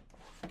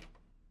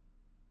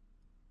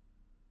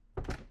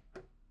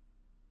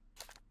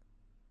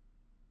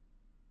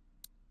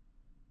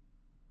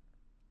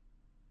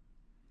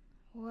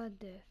 What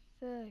the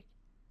fuck?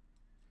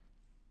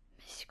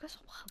 Mais c'est quoi son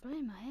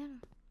problème à elle?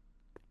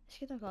 Est-ce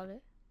qu'elle est encore là?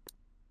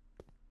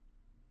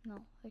 Non,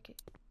 ok.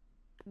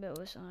 Ben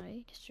ouais, s'en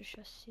aller, qu'est-ce que tu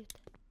fais ici?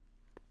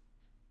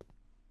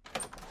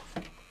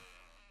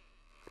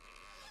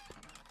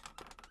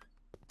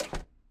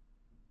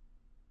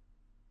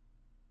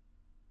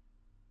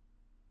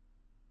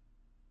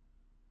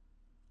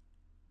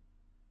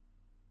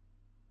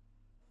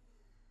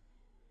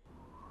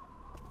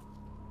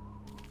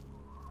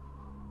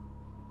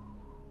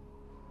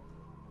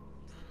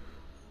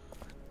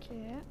 Ok.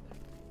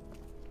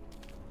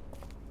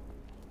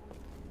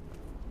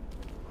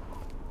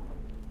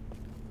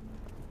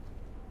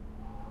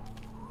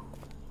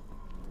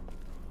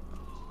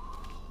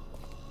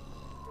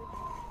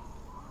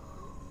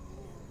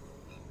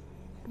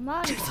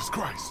 Jesus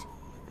Christ!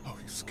 Oh,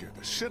 you scared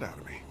the shit out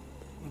of me.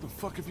 Where the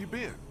fuck have you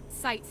been?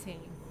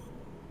 Sightseeing.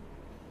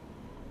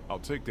 I'll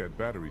take that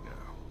battery now.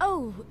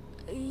 Oh,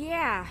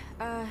 yeah,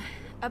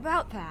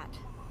 about that.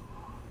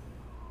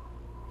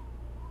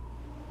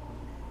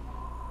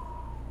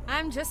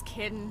 I'm just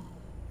kidding.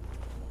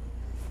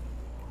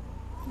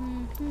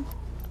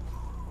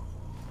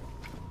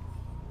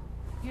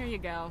 Here you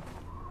go.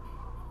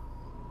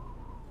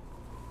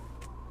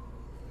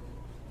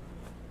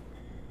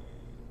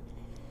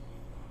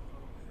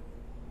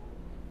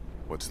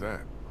 What's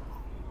that?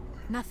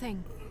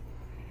 Nothing.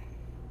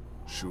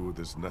 Sure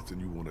there's nothing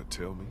you want to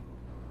tell me?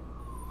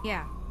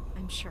 Yeah,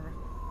 I'm sure.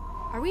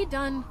 Are we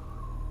done?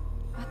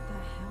 What the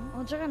hell?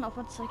 On dirait un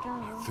enfant de 5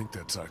 ans, I là. think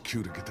that's our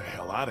cue to get the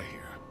hell out of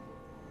here.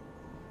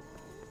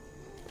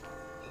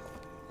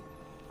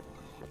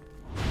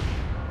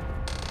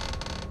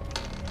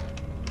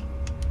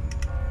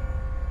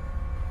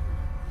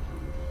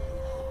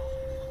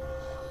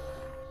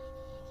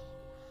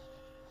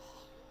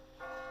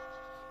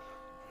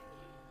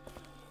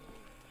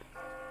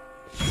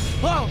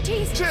 Whoa!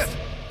 Jesus! Shit!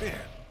 Man,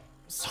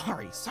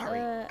 Sorry.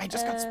 I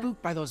just got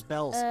spooked by those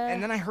bells,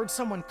 and then I heard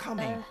someone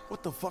coming.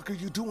 what the fuck are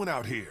you doing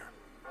out here?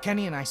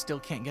 Kenny and I still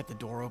can't get the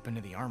door open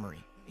to the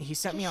armory. He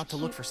sent me out to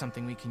look for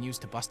something we can use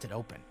to bust it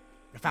open.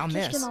 I found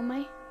Qu'est-ce qu'il this. y a dans ma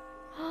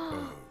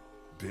main?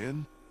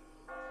 Ben?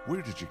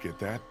 Where did you get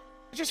that?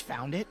 I just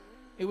found it.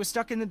 It was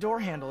stuck in the door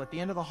handle at the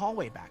end of the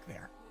hallway back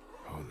there.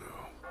 Oh no.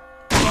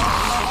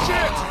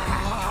 Shit!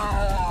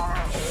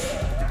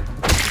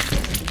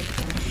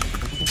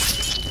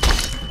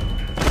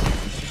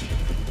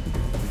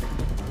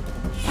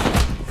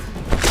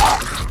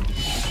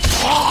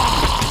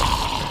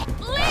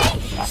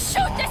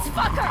 Shoot this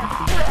fucker!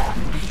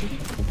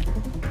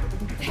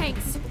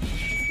 Thanks.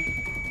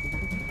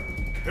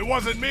 It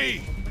wasn't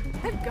me!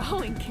 Good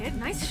going, kid.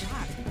 Nice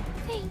shot.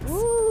 Thanks.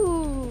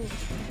 Ooh.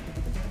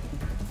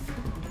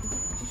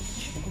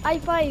 High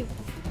five.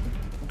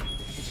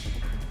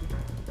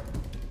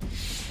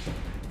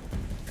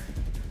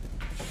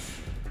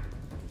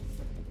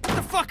 What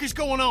the fuck is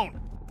going on?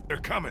 They're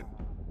coming.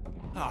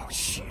 Oh,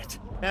 shit.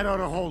 That ought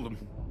to hold them.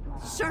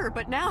 Sure,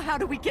 but now how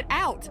do we get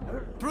out?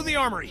 Through the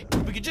armory.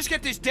 We could just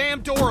get this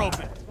damn door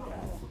open.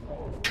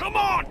 Come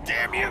on,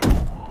 damn you!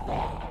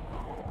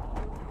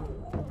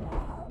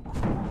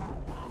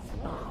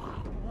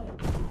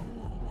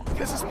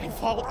 This is my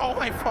fault, all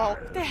my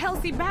fault. What the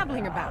hell's he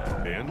babbling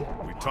about? Ben,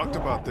 we talked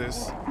about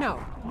this. No,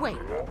 wait.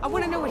 I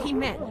want to know what he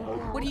meant.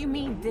 What do you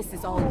mean this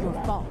is all your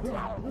fault?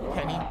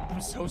 Penny,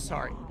 I'm so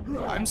sorry.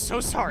 I'm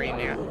so sorry,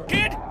 man.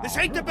 Kid, this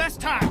ain't the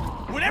best time.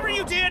 Whatever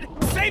you did,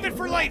 save it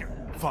for later.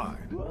 Fine.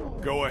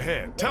 Go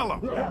ahead. Tell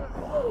him.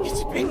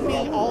 It's been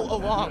me all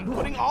along,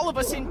 putting all of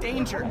us in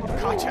danger.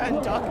 Katja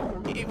and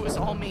Duck, it was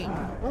all me.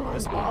 It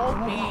was all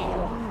me.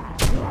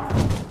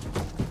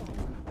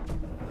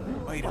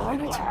 Wait a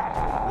minute.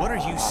 What are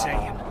you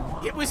saying?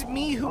 It was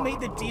me who made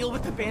the deal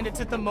with the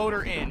bandits at the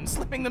motor inn,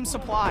 slipping them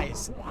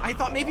supplies. I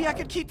thought maybe I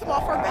could keep them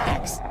off our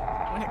backs.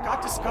 When it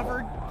got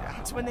discovered,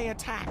 that's when they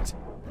attacked.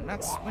 And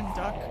that's when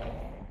Duck...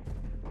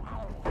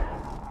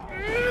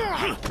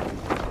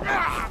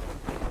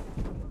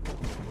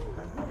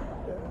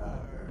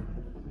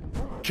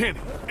 Kenny,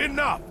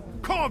 enough!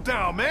 Calm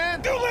down,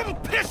 man! You little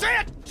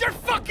pissant! You're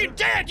fucking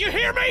dead! You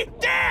hear me?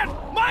 Dead!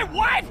 My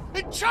wife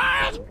and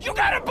child! You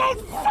got them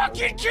both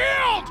fucking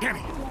killed!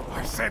 Kenny,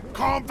 I said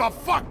calm the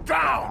fuck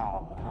down!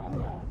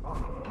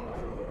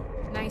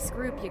 Nice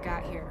group you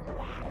got here.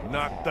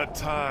 Not the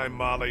time,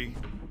 Molly.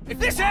 If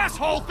this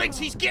asshole thinks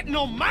he's getting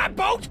on my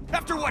boat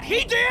after what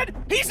he did,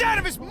 he's out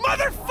of his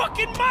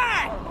motherfucking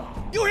mind!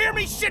 You hear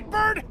me,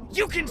 shitbird?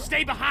 You can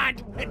stay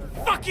behind and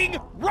fucking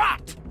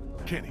rot!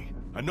 Kenny,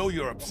 I know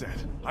you're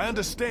upset. I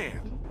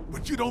understand.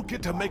 But you don't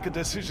get to make a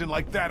decision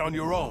like that on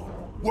your own.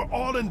 We're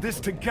all in this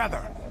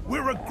together.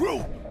 We're a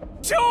group.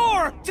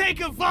 Sure! Take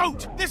a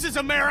vote! This is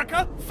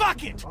America!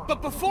 Fuck it!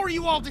 But before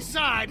you all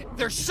decide,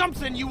 there's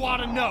something you ought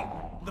to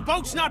know. The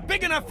boat's not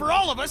big enough for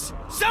all of us.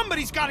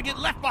 Somebody's gotta get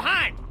left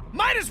behind.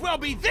 Might as well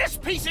be this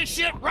piece of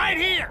shit right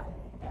here!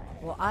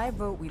 Well, I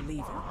vote we leave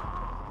it.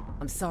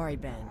 I'm sorry,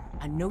 Ben.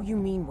 I know you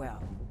mean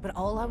well. But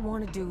all I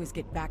want to do is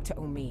get back to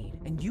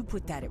Omid, and you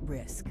put that at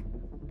risk.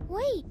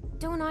 Wait,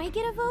 don't I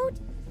get a vote?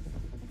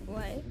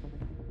 What?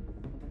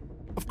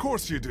 Of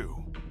course you do.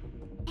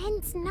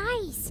 Ben's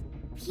nice.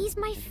 He's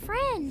my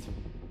friend.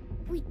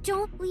 We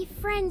don't leave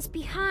friends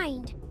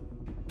behind.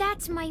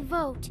 That's my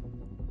vote.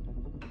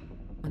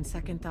 On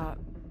second thought,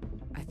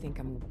 I think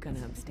I'm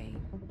gonna abstain.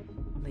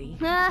 Lee?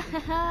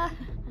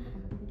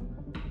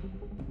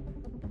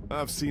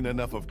 I've seen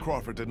enough of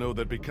Crawford to know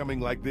that becoming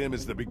like them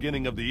is the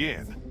beginning of the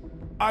end.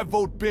 I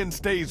vote Ben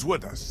stays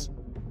with us.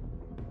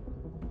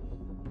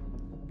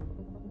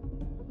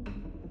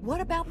 What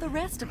about the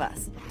rest of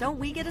us? Don't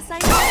we get a say?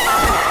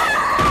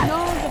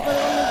 Non, j'ai pas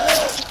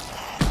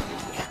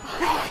le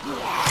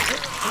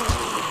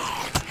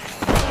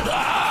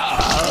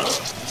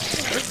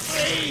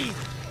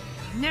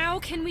Now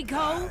can we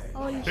go?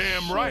 Holy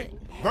Damn shit. right.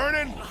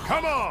 Vernon,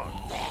 come on!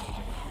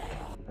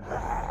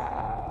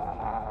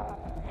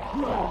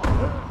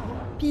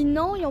 Puis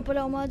non, ils ont pas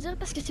leur mot à dire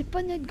parce que c'est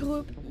pas notre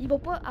groupe. Ils vont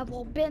pas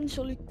avoir Ben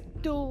sur le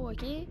dos,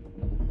 ok?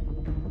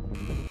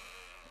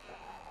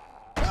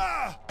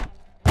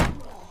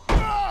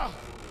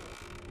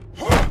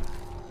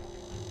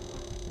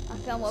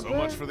 Ferme-moi So pas.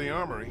 much for the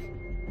armory.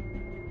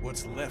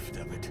 What's left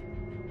of it?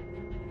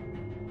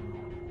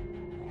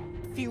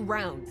 Few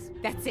rounds.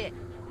 That's it.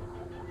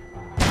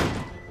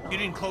 You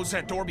didn't close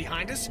that door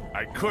behind us?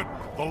 I couldn't.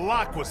 The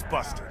lock was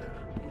busted.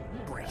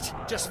 Great.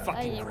 Just Ah,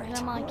 fucking il est great.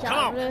 vraiment Come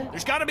calme, on! là.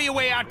 There's gotta be a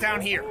way out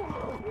down here.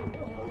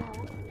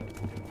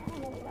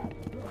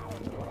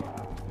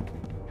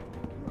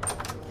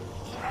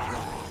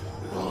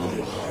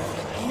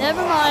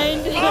 Never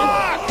mind.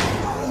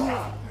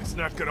 It's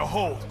not gonna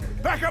hold.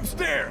 Back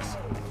upstairs!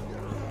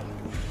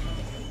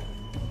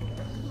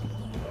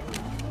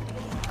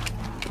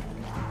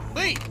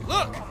 Lee,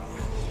 look!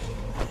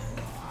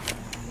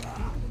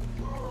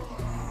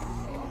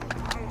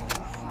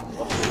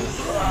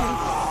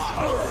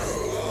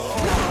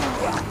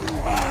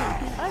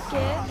 Ok.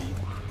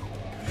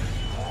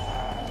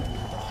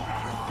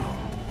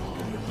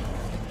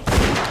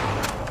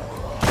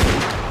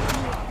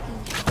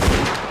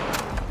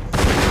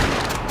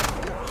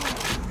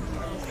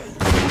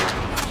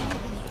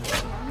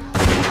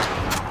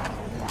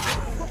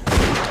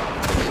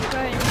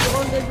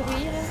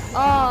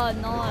 Oh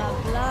non, la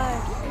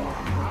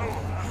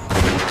blague.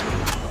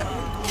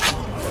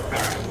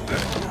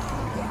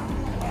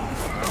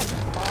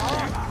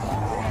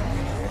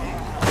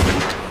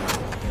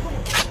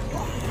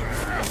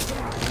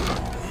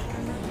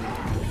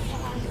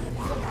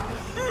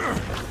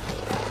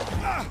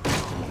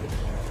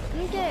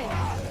 Okay.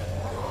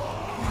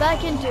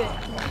 Back into it.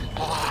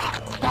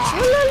 Oh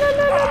là là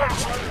là là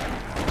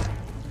là.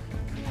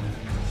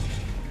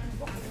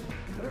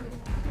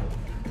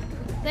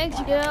 Thanks,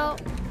 girl.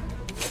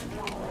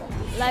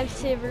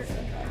 Lifesaver.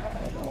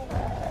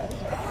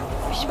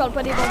 Je parle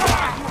pas des bonbons.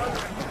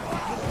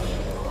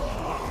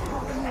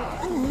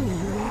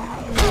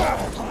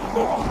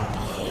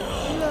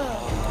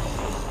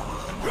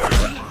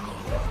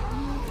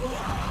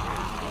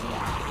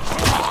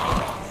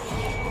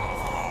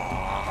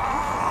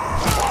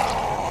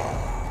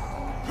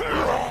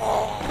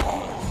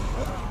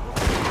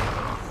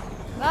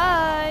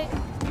 Bye!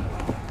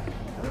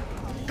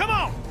 Come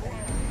on!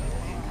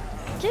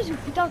 Qu'est-ce que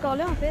vous foutez encore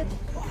là en fait?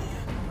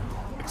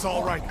 It's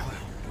all right, Clem.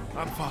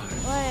 I'm fine.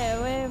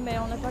 Ouais, mais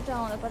on n'a pas le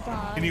temps.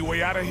 Any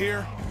way out of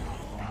here?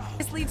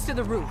 This leads to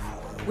the roof.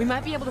 We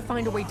might be able to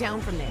find a way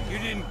down from there. You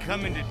didn't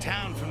come into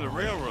town from the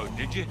railroad,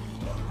 did you?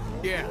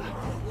 Yeah.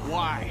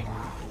 Why?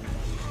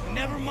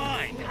 Never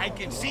mind. I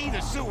can see the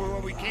sewer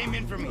where we came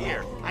in from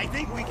here. I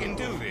think we can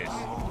do this.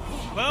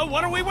 Well,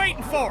 what are we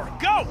waiting for?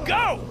 Go,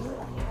 go!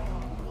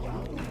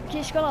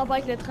 Ok, je comprends pas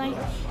avec le train.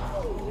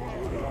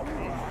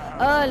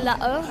 Ah, la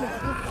A.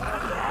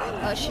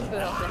 Ah, je sais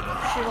pas en fait.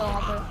 Je sais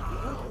vraiment pas.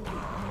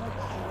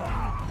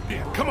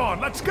 Yeah, come on,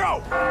 let's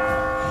go!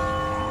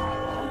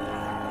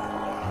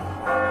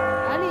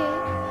 Allez.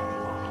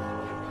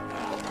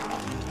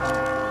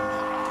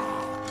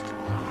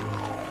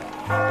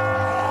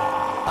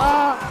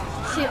 Ah,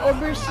 c'est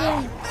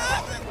Oberson.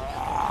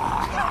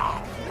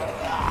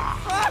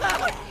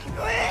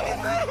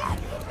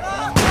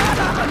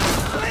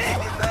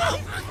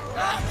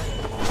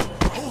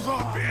 Hold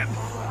on, Ben.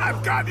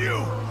 I've got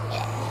you!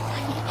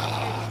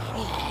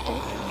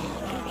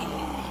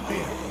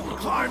 Ben,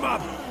 climb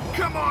up!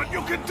 Come on,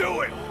 you can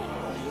do it!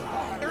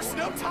 There's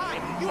no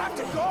time. You have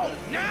to go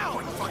now.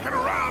 Quit fucking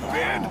around,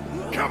 Ben!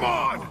 Come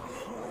on!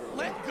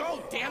 Let go,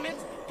 damn it!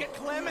 Get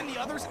Clem and the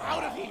others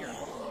out of here.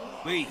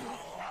 Lee,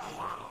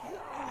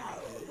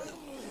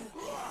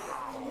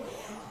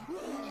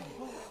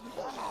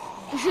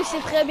 Je sais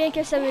très bien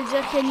que ça veut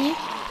dire Kenny.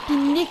 Puis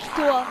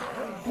nique-toi.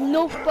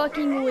 No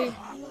fucking way.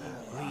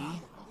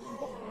 Lee,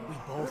 we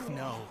both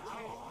know.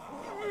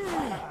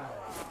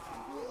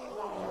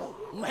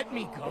 Let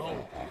me go.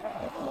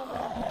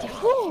 T'es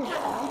fou.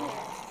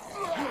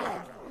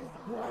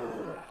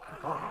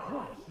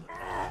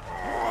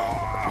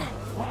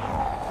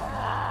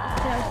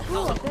 T'es un fou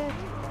en fait.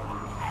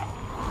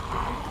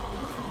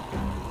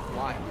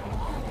 Why?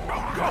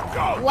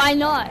 Go! Why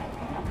not?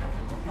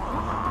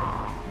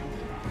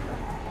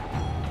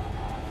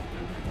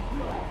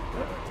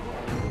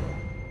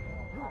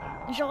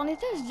 Genre on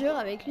était dur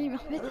avec lui, mais en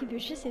fait il veut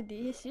juste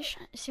aider.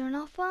 C'est un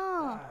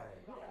enfant.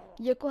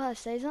 Il a quoi,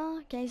 16 ans,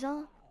 15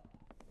 ans?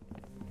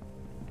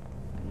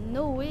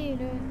 No way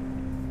là.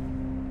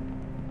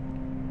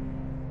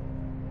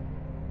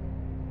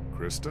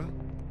 Krista?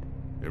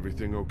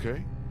 Everything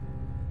okay?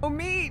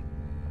 Omid!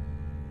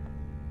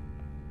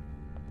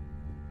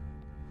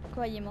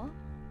 Quoi, il est mort?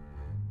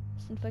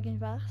 C'est une fucking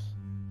farce.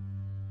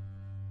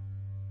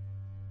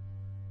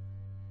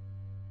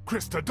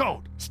 Krista,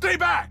 don't! Stay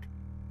back!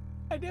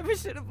 I never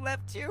should have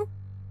left you.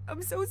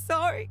 I'm so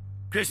sorry.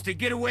 Krista,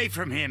 get away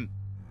from him.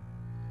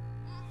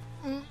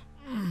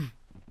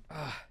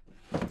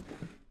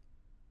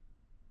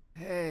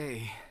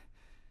 Hey.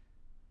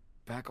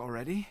 Back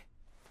already?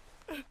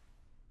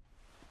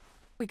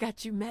 We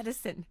got you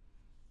medicine.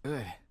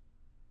 Good.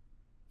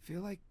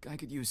 Feel like I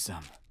could use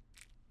some.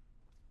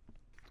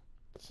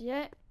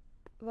 Tiens,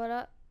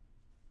 voilà.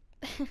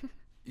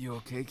 You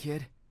okay,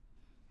 kid?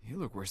 You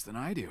look worse than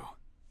I do.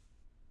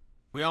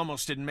 We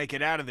almost didn't make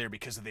it out of there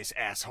because of this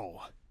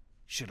asshole.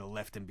 Should have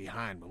left him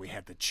behind when we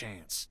had the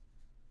chance.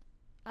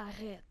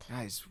 Arrête.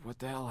 Guys, what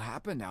the hell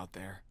happened out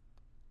there?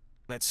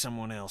 Let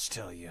someone else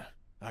tell you.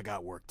 I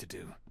got work to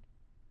do.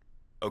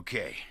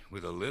 Okay,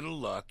 with a little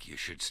luck, you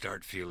should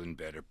start feeling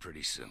better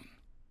pretty soon.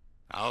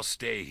 I'll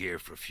stay here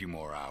for a few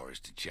more hours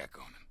to check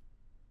on him.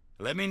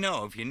 Let me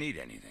know if you need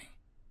anything.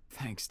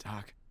 Thanks,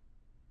 Doc.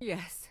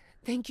 Yes,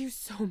 thank you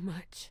so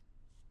much.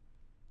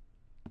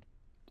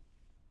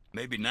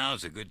 Maybe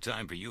now's a good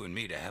time for you and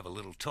me to have a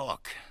little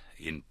talk,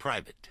 in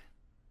private.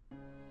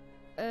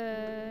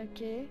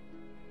 Okay.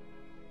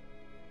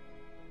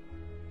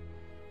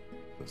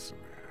 Listen,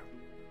 man.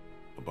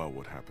 About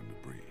what happened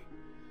to Bree.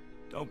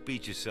 Don't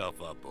beat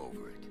yourself up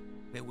over it.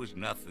 There was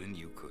nothing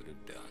you could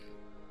have done.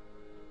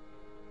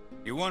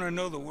 You want to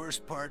know the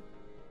worst part?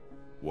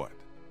 What?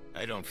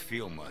 I don't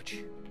feel much.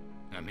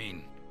 I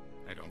mean,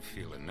 I don't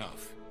feel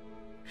enough.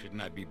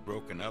 Shouldn't I be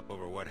broken up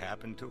over what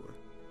happened to her?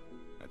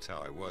 That's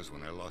how I was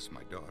when I lost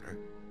my daughter.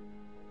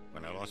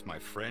 When I lost my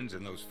friends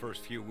in those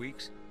first few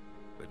weeks.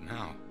 But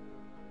now,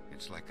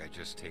 it's like I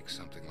just take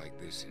something like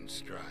this in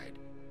stride.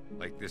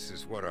 Like this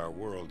is what our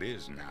world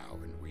is now,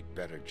 and we'd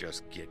better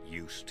just get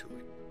used to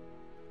it.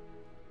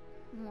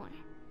 Ouais.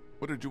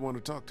 What did you want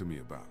to talk to me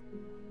about?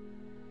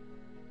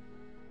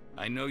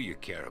 I know you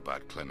care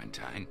about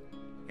Clementine.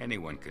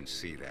 Anyone can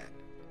see that.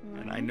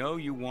 And I know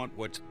you want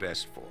what's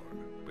best for her.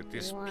 But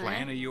this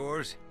plan of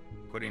yours,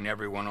 putting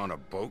everyone on a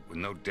boat with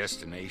no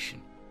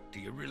destination, do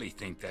you really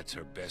think that's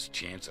her best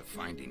chance of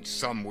finding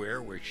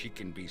somewhere where she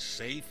can be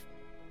safe?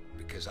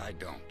 Because I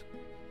don't.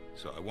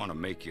 So I want to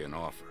make you an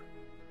offer.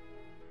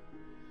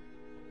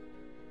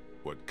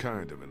 What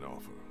kind of an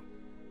offer?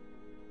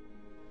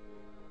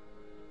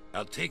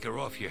 I'll take her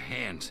off your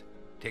hands.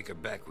 Take her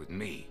back with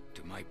me,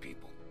 to my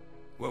people.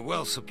 We're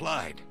well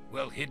supplied,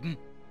 well hidden,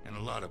 and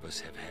a lot of us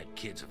have had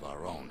kids of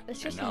our own.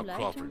 And now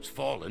Crawford's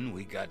fallen,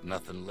 we got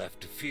nothing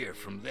left to fear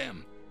from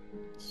them.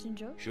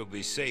 She'll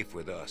be safe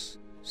with us.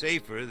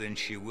 Safer than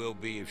she will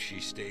be if she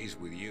stays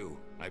with you,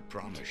 I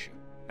promise you.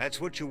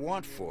 That's what you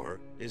want for her,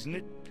 isn't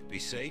it? To be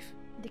safe?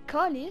 I'm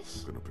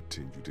gonna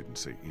pretend you didn't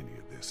say any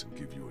of this and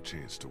give you a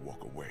chance to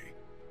walk away,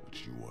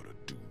 which you ought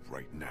to do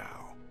right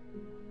now.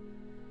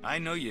 I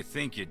know you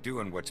think you're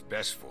doing what's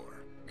best for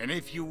her. And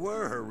if you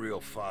were her real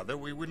father,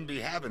 we wouldn't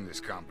be having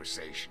this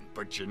conversation.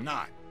 But you're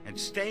not. And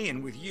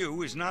staying with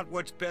you is not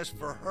what's best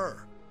for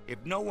her.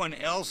 If no one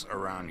else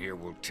around here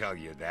will tell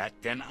you that,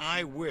 then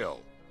I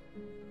will.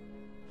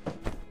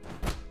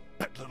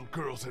 That little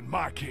girl's in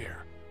my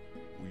care.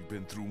 We've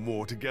been through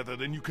more together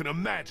than you can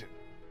imagine.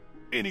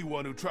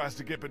 Anyone who tries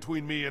to get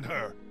between me and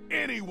her,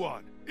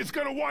 anyone, is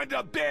gonna wind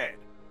up dead.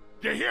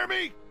 You hear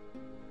me?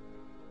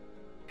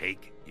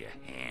 Take your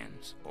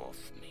hands off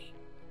me.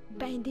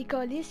 Ben,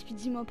 décalisse, puis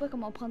dis-moi pas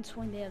comment prendre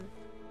soin d'elle.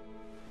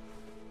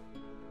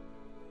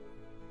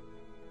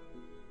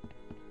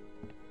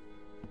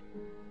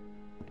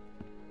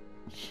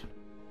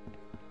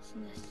 C'est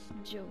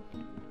une joke.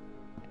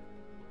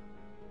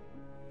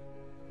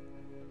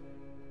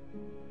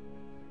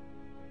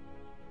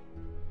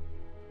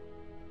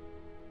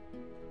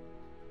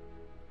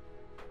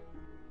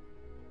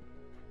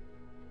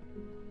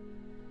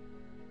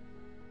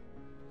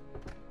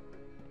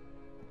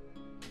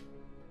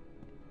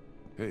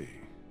 Hey,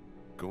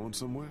 going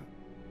somewhere?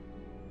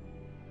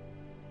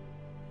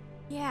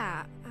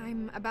 Yeah,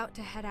 I'm about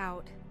to head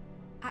out.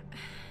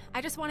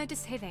 I just wanted to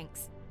say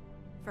thanks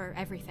for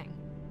everything.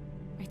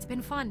 It's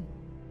been fun.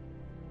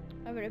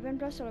 Avait pas une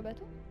place sur le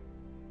bateau?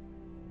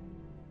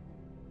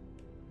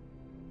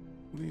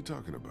 What are you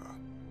talking about?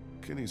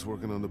 Kenny's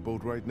working on the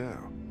boat right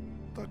now.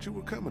 Thought you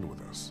were coming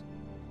with us.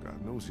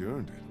 God knows you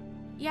earned it.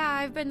 Yeah,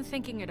 I've been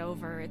thinking it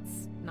over.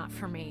 It's not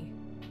for me.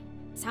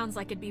 Sounds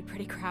like it'd be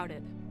pretty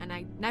crowded, and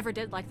I never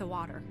did like the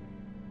water.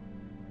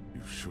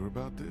 You sure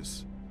about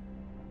this?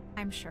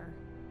 I'm sure.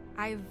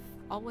 I've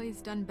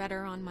always done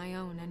better on my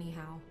own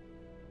anyhow.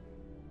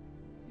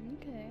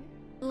 Okay.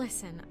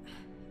 Listen,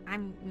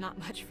 I'm not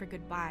much for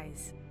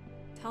goodbyes.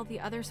 Tell the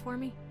others for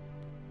me?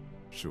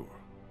 Sure.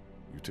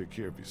 You take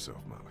care of yourself,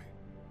 Molly.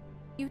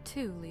 You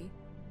too, Lee.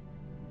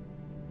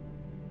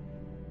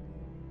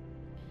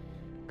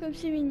 Comme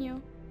c'est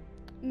mignon.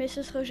 Mais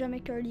ce sera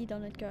jamais Curly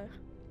dans notre cœur.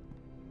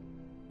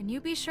 And you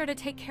be sure to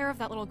take care of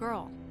that little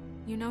girl.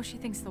 You know she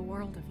thinks the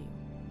world of you.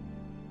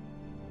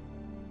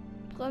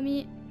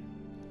 Promis.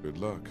 Good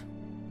luck.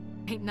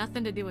 Ain't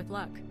nothing to do with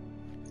luck.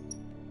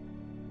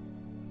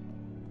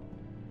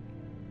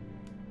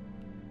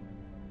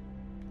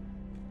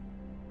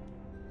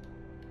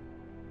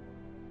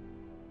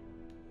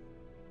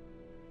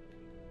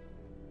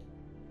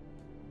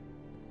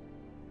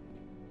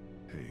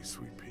 Hey,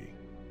 Sweet Pea.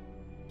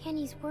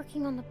 Kenny's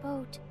working on the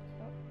boat.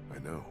 I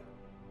know.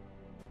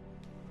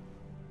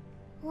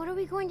 What are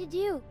we going to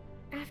do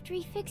after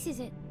he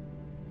fixes it?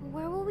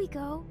 Where will we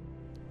go?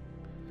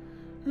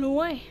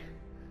 Loin.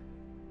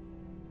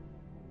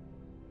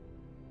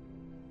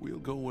 We'll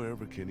go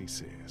wherever Kenny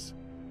says.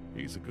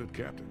 He's a good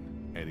captain,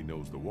 and he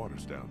knows the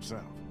waters down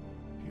south.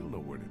 He'll know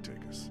where to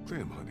take us.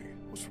 Clem, honey,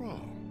 what's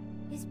wrong?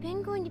 Is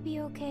Ben going to be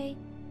okay?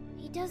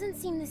 He doesn't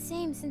seem the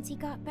same since he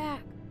got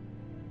back.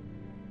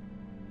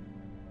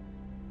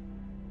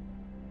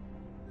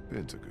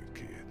 Ben's a good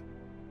kid.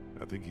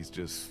 I think he's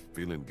just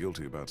feeling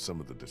guilty about some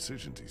of the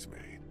decisions he's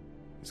made.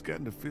 He's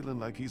gotten to feeling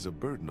like he's a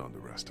burden on the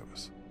rest of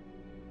us.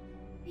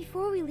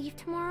 Before we leave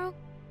tomorrow,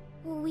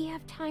 will we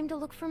have time to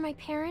look for my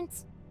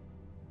parents?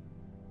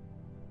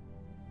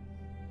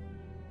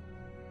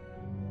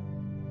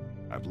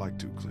 I'd like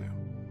to, Clem,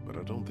 but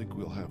I don't think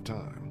we'll have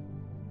time.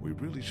 We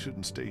really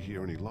shouldn't stay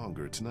here any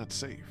longer. It's not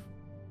safe.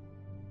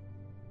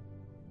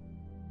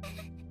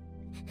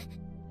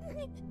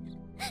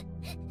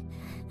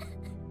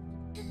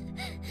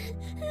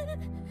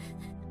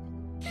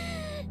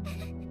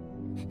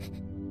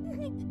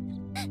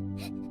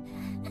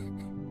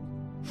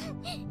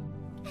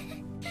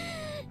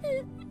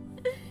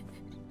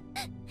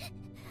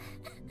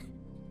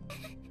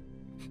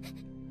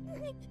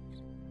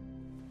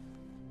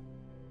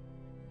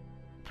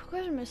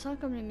 Pourquoi je me sens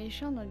comme le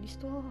méchant dans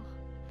l'histoire?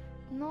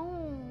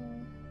 Non.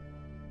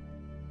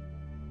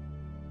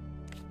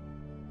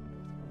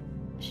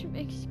 Je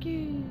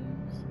m'excuse.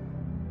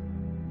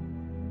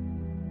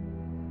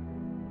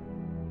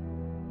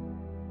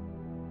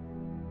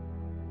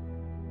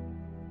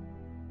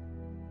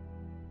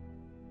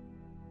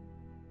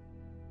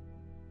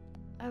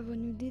 Elle va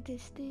nous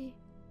détester.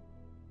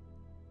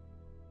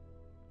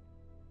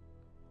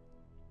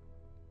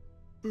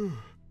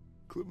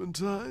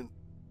 Clementine?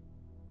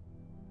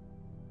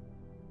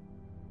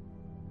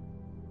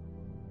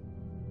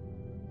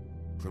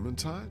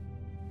 Clementine?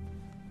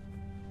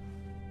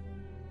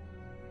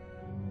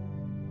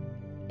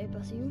 Elle est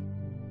passée où?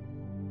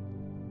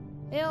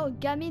 Eh oh,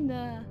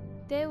 gamine!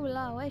 T'es où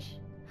là, wesh?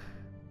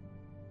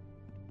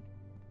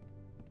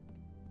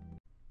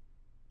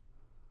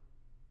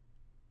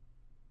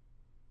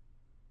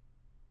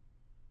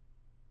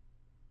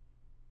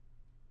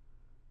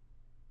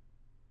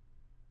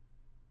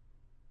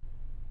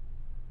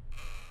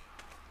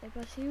 T'es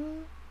passé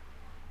où?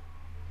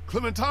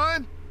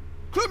 Clementine?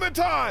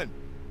 Clementine!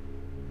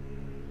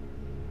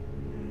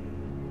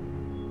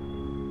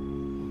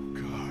 Oh,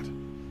 God.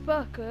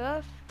 Fuck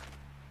off.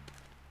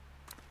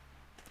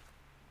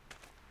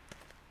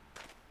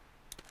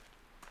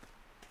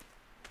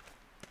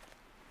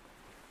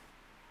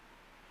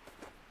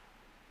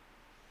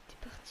 T'es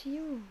parti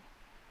où?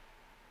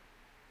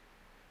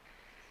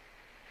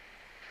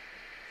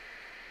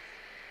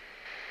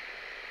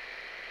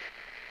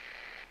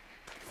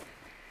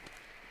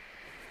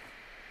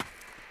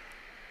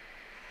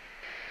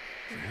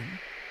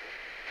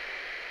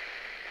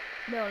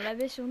 Ben, on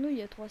l'avait sur nous il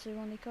y a 3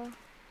 secondes d'écart.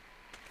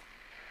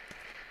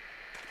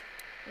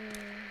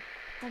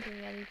 On peut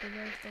regarder les tables,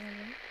 c'est pas mal.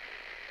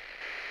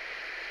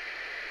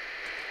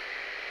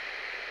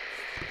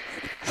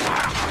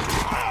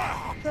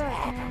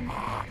 Fuck, man.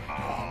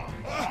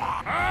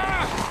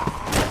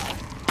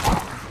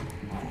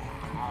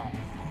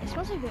 Est-ce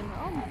qu'on s'est fait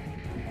mordre?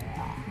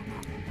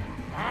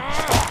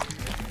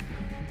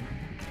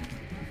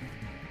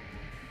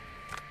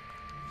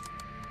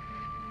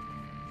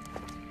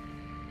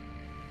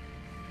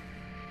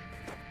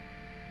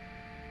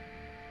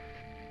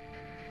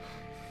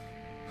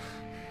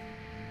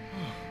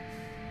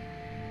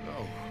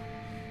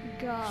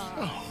 God.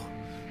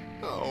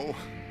 No.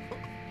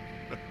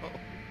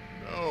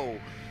 No.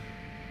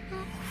 No.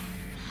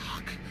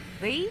 Fuck.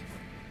 Lee?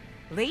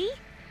 Lee?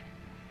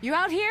 You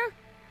out here?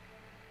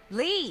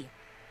 Lee!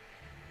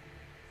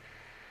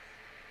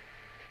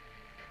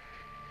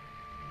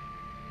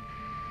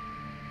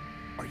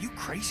 Are you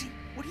crazy?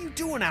 What are you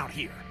doing out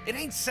here? It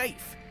ain't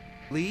safe.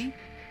 Lee?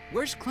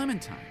 Where's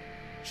Clementine?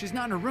 She's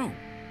not in her room.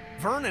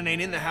 Vernon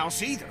ain't in the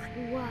house either.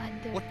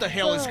 What the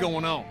hell is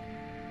going on?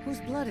 Whose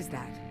blood is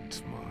that?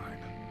 It's mine.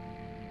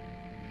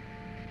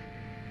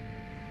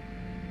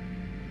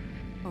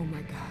 Oh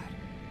my God.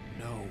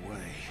 No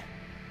way.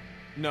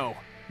 No.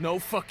 No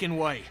fucking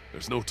way.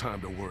 There's no time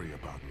to worry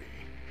about me.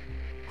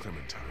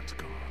 Clementine's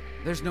gone.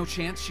 There's no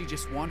chance she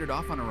just wandered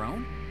off on her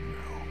own?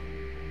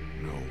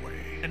 No. No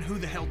way. And who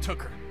the hell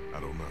took her? I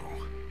don't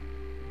know.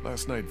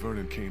 Last night,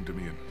 Vernon came to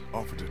me and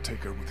offered to take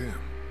her with him.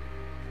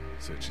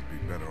 Said she'd be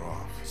better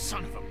off.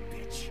 Son of a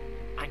bitch.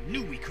 I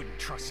knew we couldn't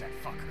trust that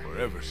fucker.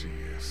 Wherever she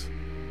is,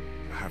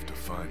 I have to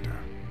find her.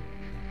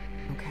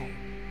 Okay.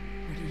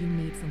 What do you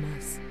need from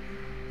us?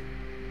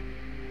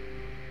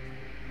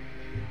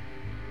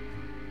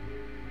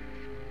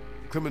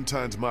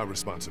 Clementine's my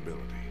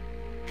responsibility.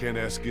 Can't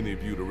ask any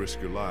of you to risk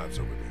your lives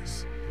over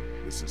this.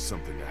 This is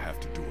something I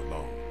have to do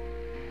alone.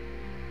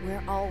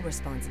 We're all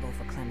responsible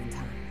for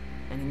Clementine.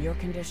 And in your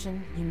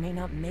condition, you may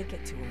not make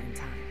it to her in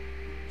time.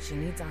 She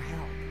needs our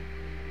help.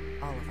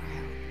 All of our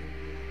help.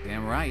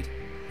 Damn right.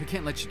 We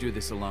can't let you do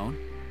this alone.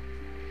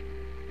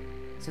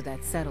 So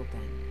that's settled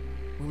then.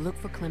 We'll look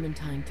for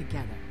Clementine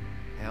together.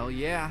 Hell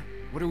yeah.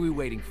 What are we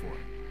waiting for?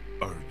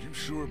 Are you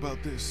sure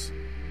about this?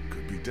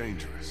 Could be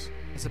dangerous.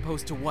 As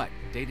opposed to what?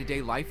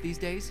 Day-to-day life these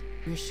days?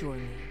 You're sure,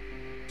 Lee.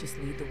 Just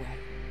lead the way.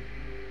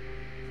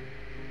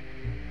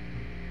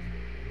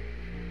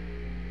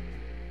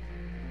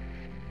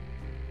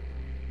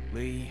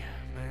 Lee,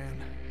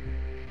 man,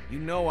 you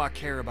know I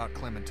care about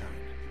Clementine,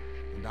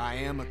 and I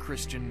am a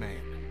Christian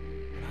man.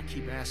 And I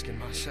keep asking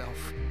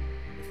myself,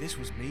 if this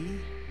was me,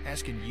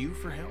 asking you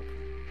for help,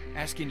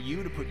 asking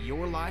you to put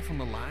your life on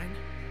the line,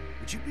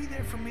 would you be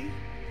there for me?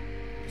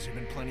 Because there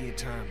have been plenty of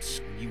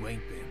times when you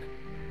ain't been.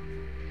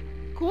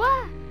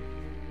 Quoi?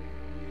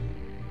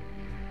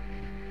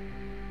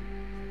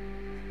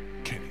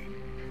 Kenny,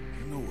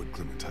 you know what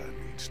Clementine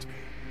means to me.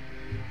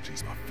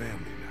 She's my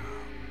family now.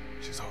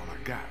 She's all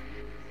I got.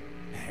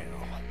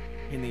 Hell,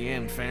 in the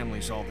end,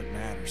 family's all that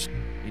matters.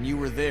 And you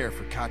were there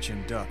for Katya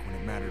and Duck when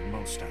it mattered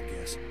most, I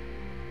guess.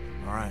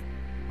 All right,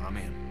 I'm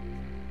in.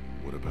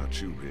 What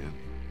about you, Ben?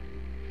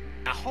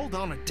 Now hold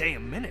on a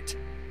damn minute.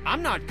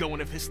 I'm not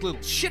going if this little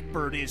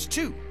shitbird is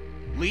too.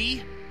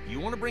 Lee, you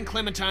want to bring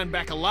Clementine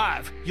back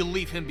alive, you'll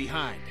leave him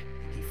behind.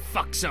 He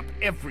fucks up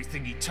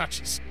everything he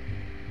touches.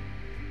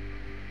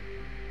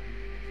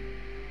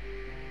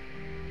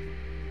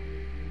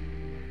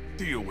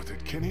 Deal with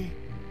it, Kenny.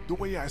 The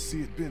way I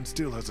see it, Ben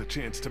still has a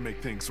chance to make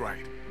things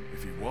right,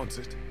 if he wants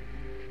it.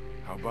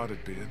 How about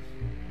it, Ben?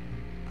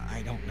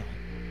 I don't know.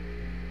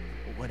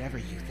 Whatever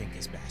you think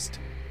is best.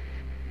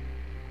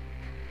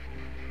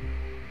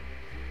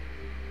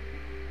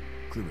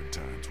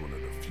 Clementine's one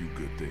of the few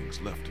good things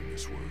left in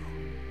this world.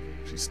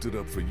 She stood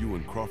up for you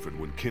and Crawford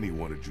when Kenny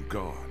wanted you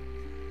gone.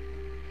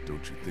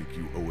 Don't you think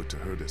you owe it to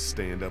her to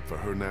stand up for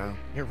her now?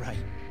 You're right.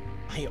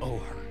 I owe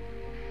her.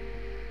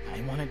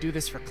 I want to do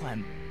this for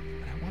Clem,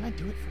 but I want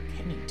to do it for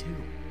Kenny, too.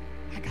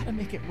 I gotta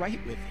make it right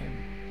with him.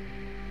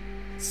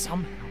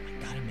 Somehow,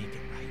 I gotta make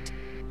it right.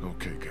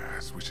 Okay,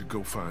 guys, we should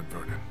go find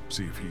Vernon,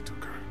 see if he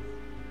took her.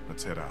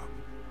 Let's head out.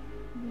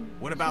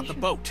 What about the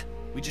boat?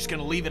 We just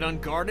gonna leave it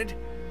unguarded?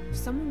 If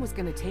someone was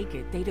gonna take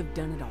it, they'd have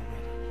done it already.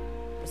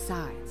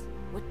 Besides,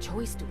 what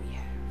choice do we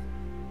have?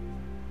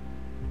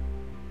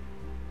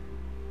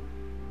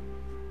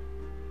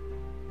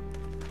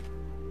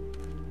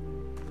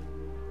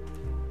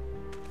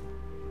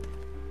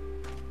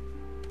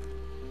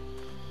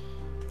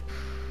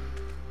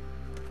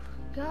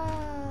 God.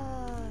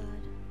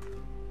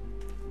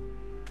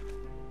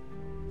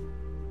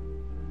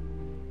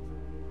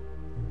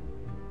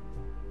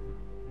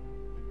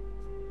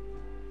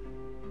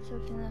 Ça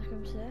va finir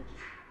comme ça.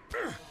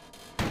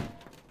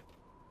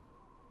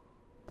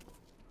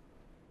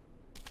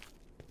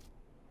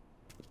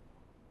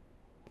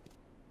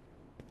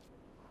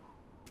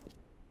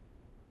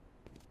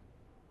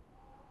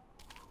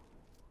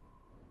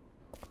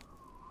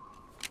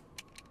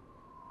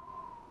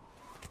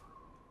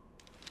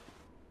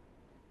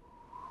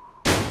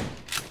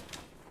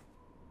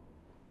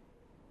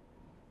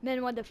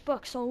 Man, what the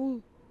fuck, sont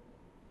où?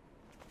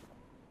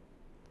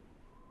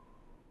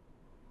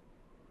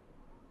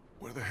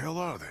 Where the hell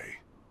are they?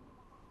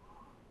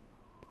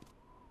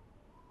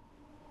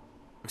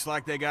 Looks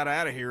like they got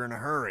out of here in a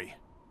hurry.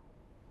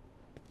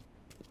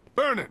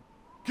 Vernon,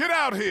 get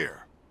out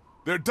here!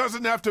 There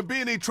doesn't have to be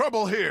any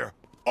trouble here.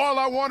 All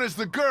I want is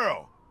the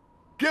girl.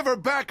 Give her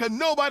back and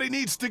nobody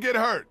needs to get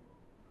hurt.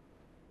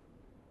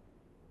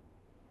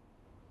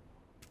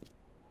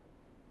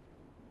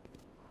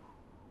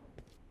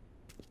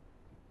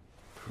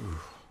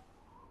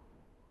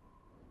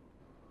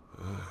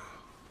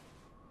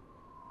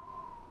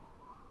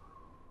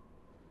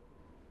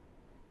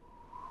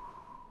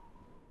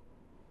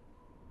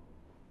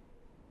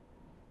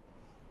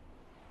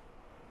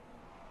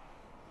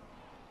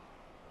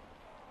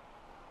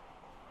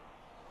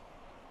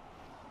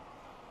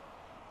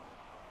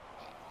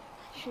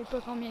 Je sais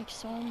pas combien qu'ils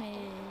sont, mais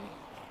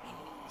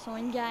ils sont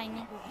une gang.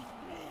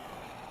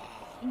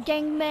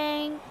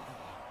 Gangbang!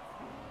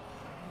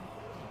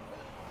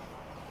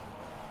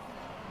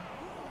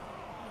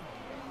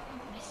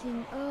 Mais c'est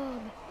une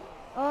horde.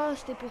 Ah,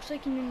 c'était pour ça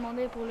qu'ils nous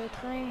demandaient pour le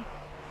train.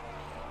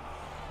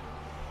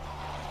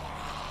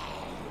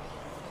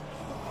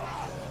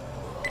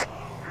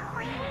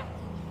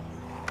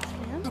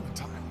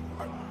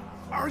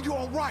 Are you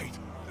all right?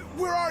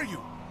 Where are you?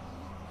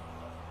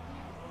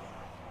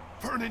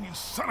 Vernon, you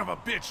son of a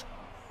bitch!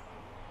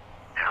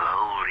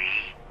 Hello,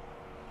 Lee.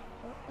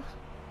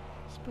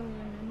 C'est pas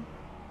Vernon.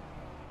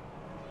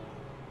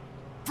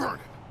 Vernon,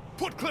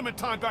 put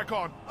Clementine back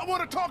on. I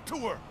want to talk to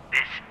her.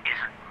 This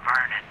isn't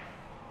Vernon,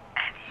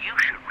 and you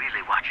should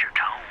really watch your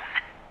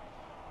tone.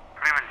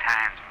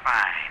 Clementine's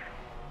fine,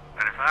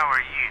 but if I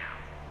were you,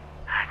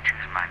 I'd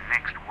choose my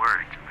next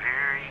words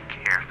very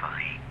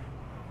carefully.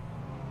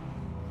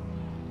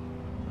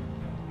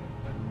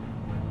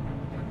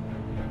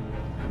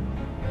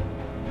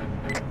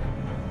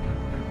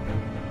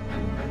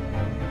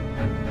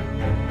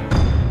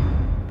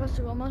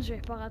 Sûrement, je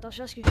vais faire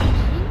attention à ce que je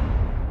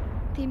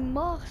dis. T'es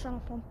mort, ça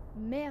l'enfant de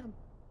merde.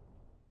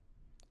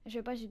 Je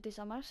vais pas insulter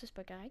sa mère, ça c'est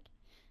pas correct.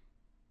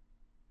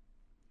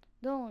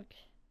 Donc,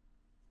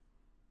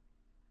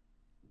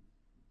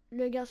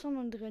 le garçon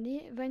dans le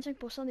grenier,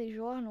 25% des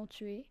joueurs l'ont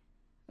tué.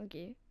 Ok.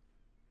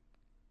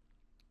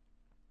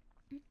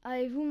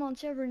 Avez-vous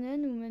menti à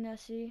Vernon ou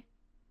menacé?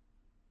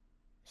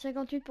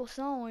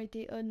 58% ont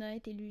été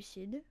honnêtes et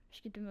lucides,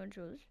 ce qui est une bonne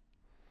chose.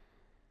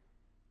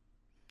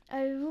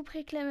 Avez-vous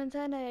pris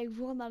Clementine avec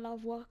vous dans la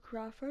voie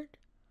Crawford?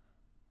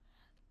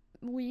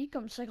 Oui,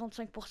 comme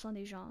 55%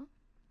 des gens.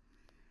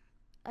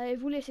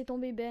 Avez-vous laissé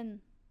tomber Ben?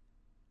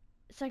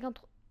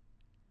 53.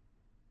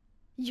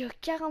 Il y a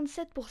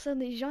 47%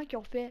 des gens qui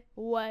ont fait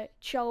ouais,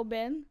 ciao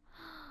Ben.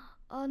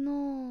 Oh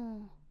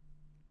non.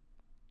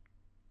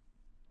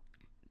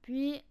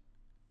 Puis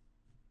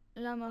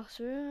la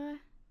morsure,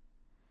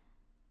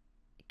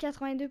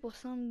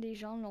 82% des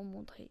gens l'ont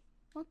montré.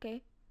 Ok.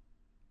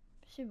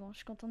 C'est bon, je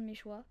suis contente de mes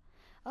choix.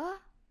 Ah!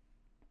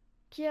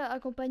 Qui a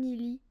accompagné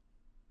Lee?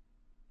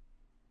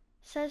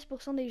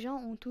 16% des gens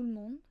ont tout le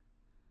monde.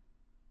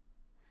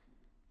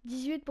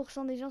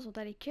 18% des gens sont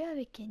allés que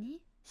avec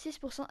Kenny.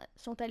 6%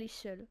 sont allés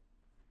seuls.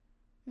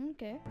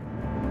 Ok.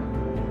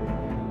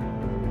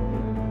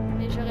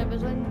 Mais j'aurais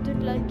besoin de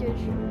toute l'aide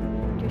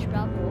que je peux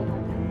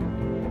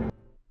avoir.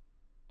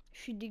 Je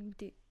suis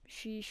dégoûtée.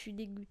 Je suis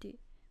dégoûtée.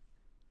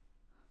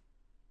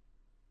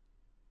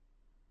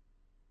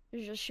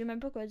 Je sais même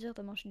pas quoi dire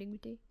tellement je suis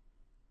dégoûtée.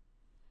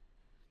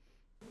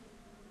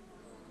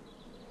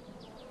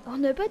 On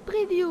n'a pas de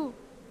preview.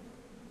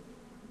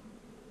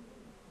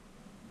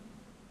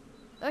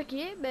 Ok,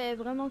 ben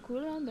vraiment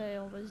cool, hein?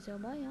 Ben on va se dire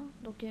bye. Hein?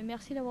 Donc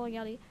merci d'avoir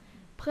regardé.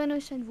 Prenez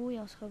soin de vous et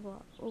on se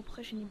revoit au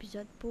prochain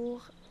épisode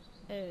pour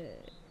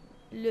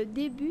le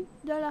début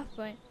de la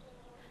fin.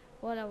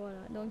 Voilà,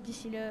 voilà. Donc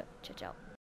d'ici là, ciao ciao.